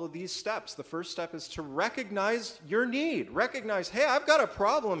follow these steps. The first step is to recognize your need. Recognize, hey, I've got a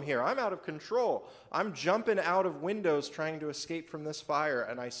problem here. I'm out of control. I'm jumping out of windows trying to escape from this fire,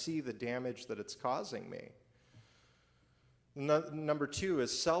 and I see the damage that it's causing me. Number 2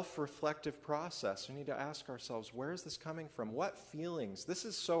 is self-reflective process. We need to ask ourselves, where is this coming from? What feelings? This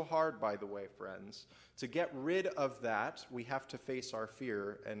is so hard, by the way, friends. To get rid of that, we have to face our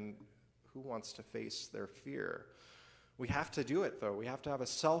fear, and who wants to face their fear? We have to do it, though. We have to have a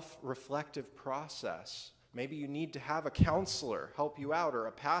self-reflective process. Maybe you need to have a counselor help you out, or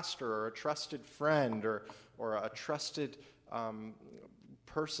a pastor, or a trusted friend, or a trusted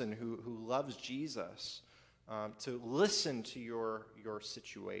person who loves Jesus. To listen to your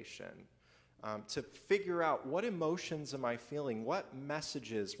situation, to figure out what emotions am I feeling, what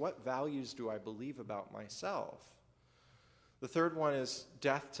messages, what values do I believe about myself. The third one is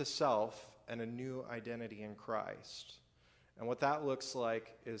death to self and a new identity in Christ. And what that looks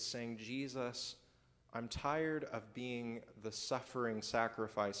like is saying, Jesus, I'm tired of being the suffering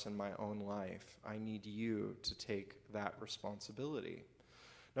sacrifice in my own life. I need you to take that responsibility.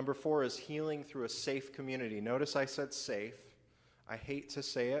 Number 4 is healing through a safe community. Notice I said safe. I hate to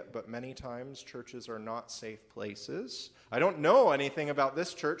say it, but many times churches are not safe places. I don't know anything about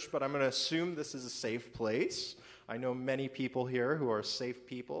this church, but I'm going to assume this is a safe place. I know many people here who are safe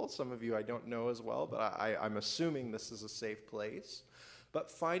people. Some of you I don't know as well, but I'm assuming this is a safe place. But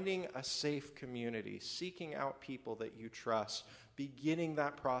finding a safe community, seeking out people that you trust, beginning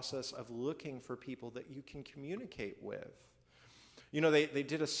that process of looking for people that you can communicate with. You know, they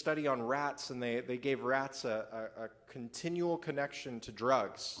did a study on rats, and they gave rats a continual connection to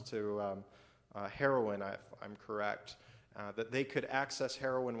drugs, to heroin, if I'm correct. that they could access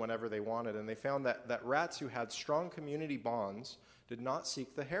heroin whenever they wanted. And they found that rats who had strong community bonds did not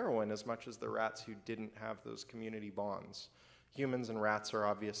seek the heroin as much as the rats who didn't have those community bonds. Humans and rats are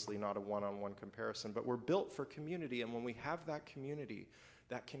obviously not a one-on-one comparison, but we're built for community, and when we have that community,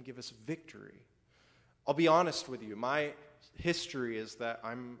 that can give us victory. I'll be honest with you, my history is that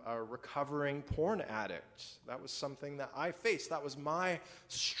I'm a recovering porn addict. That was something that I faced. That was my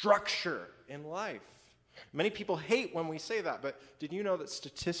structure in life. Many people hate when we say that, but did you know that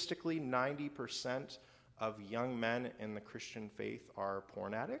statistically 90% of young men in the Christian faith are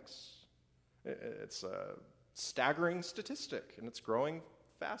porn addicts? It's a staggering statistic, and it's growing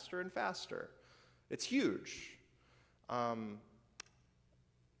faster and faster. It's huge. 90%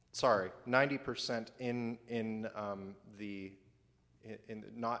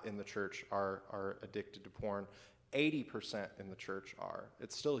 not in the church are addicted to porn. 80% in the church are.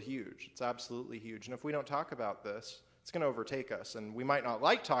 It's still huge. It's absolutely huge. And if we don't talk about this, it's going to overtake us. And we might not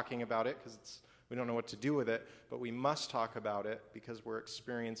like talking about it because we don't know what to do with it, but we must talk about it because we're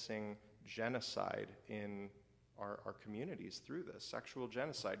experiencing genocide in our communities through this. Sexual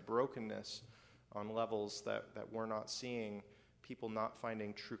genocide, brokenness on levels that we're not seeing, people not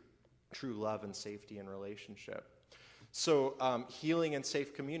finding true love and safety in relationship. So healing and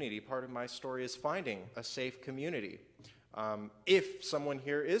safe community, part of my story is finding a safe community. If someone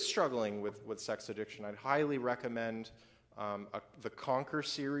here is struggling with sex addiction, I'd highly recommend the Conquer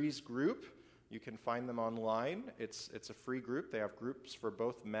series group. You can find them online. It's a free group. They have groups for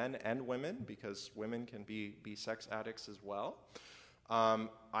both men and women because women can be sex addicts as well.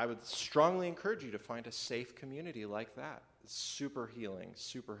 I would strongly encourage you to find a safe community like that. It's super healing,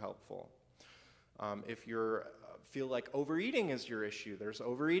 super helpful. If you feel like overeating is your issue, there's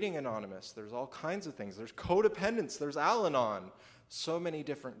Overeating Anonymous. There's all kinds of things. There's codependence. There's Al-Anon. So many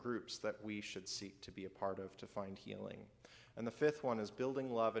different groups that we should seek to be a part of to find healing. And the fifth one is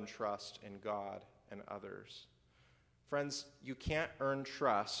building love and trust in God and others. Friends, you can't earn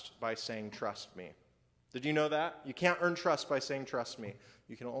trust by saying, "Trust me." Did you know that? You can't earn trust by saying, "Trust me."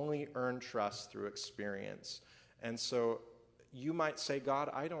 You can only earn trust through experience. And so you might say, "God,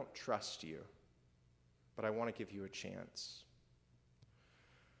 I don't trust you, but I want to give you a chance."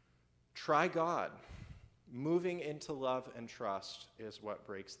 Try God. Moving into love and trust is what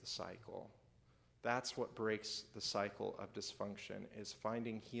breaks the cycle. That's what breaks the cycle of dysfunction, is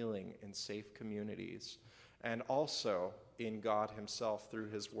finding healing in safe communities and also in God himself through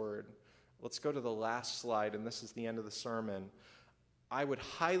his word. Let's go to the last slide, and this is the end of the sermon. I would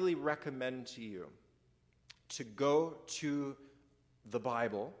highly recommend to you to go to the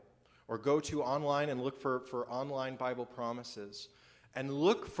Bible or go to online and look for online Bible promises and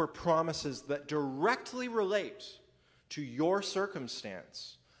look for promises that directly relate to your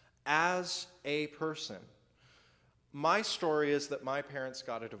circumstance as a person. My story is that my parents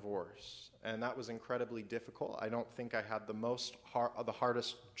got a divorce, and that was incredibly difficult. I don't think I had the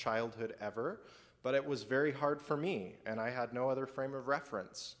hardest childhood ever, but it was very hard for me, and I had no other frame of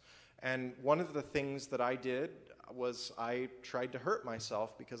reference. And one of the things that I did was I tried to hurt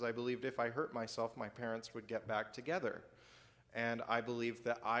myself because I believed if I hurt myself, my parents would get back together. And I believed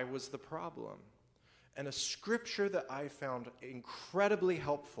that I was the problem. And a scripture that I found incredibly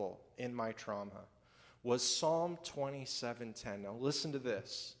helpful in my trauma was Psalm 27:10. Now listen to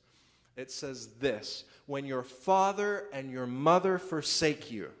this. It says this: "When your father and your mother forsake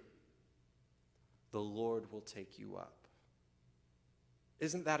you, the Lord will take you up."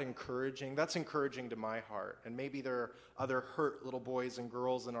 Isn't that encouraging? That's encouraging to my heart. And maybe there are other hurt little boys and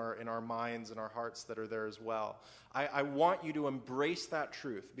girls in our minds and our hearts that are there as well. I want you to embrace that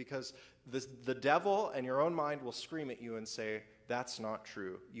truth, because the devil and your own mind will scream at you and say, "That's not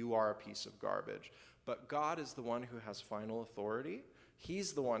true. You are a piece of garbage." But God is the one who has final authority.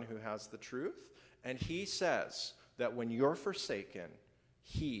 He's the one who has the truth. And he says that when you're forsaken,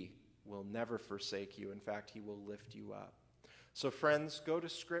 he will never forsake you. In fact, he will lift you up. So friends, go to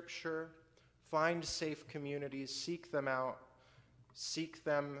Scripture, find safe communities, seek them out, seek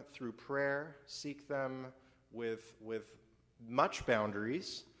them through prayer, seek them with much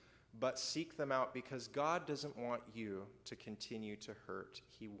boundaries, but seek them out because God doesn't want you to continue to hurt.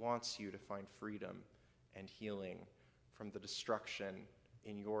 He wants you to find freedom and healing from the destruction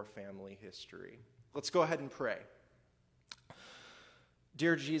in your family history. Let's go ahead and pray.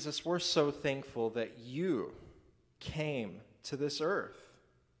 Dear Jesus, we're so thankful that you came to this earth.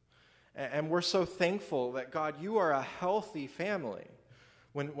 And we're so thankful that, God, you are a healthy family.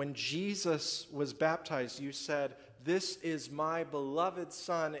 When Jesus was baptized, you said, "This is my beloved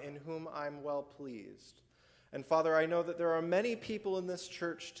Son in whom I'm well pleased." And Father, I know that there are many people in this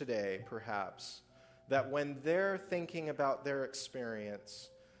church today, perhaps, that when they're thinking about their experience,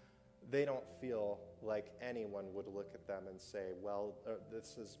 they don't feel like anyone would look at them and say, well,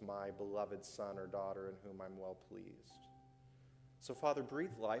 this is my beloved son or daughter in whom I'm well pleased. So, Father,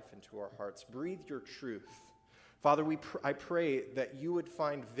 breathe life into our hearts. Breathe your truth. Father, I pray that you would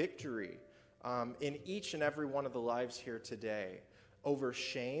find victory in each and every one of the lives here today over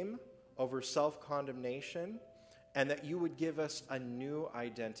shame, over self-condemnation, and that you would give us a new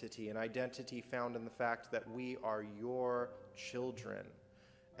identity, an identity found in the fact that we are your children,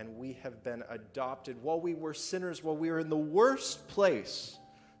 and we have been adopted. While we were sinners, while we were in the worst place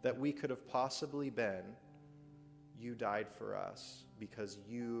that we could have possibly been, you died for us because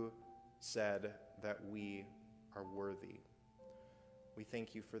you said that we are worthy. We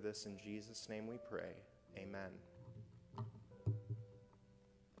thank you for this. In Jesus' name we pray. Amen.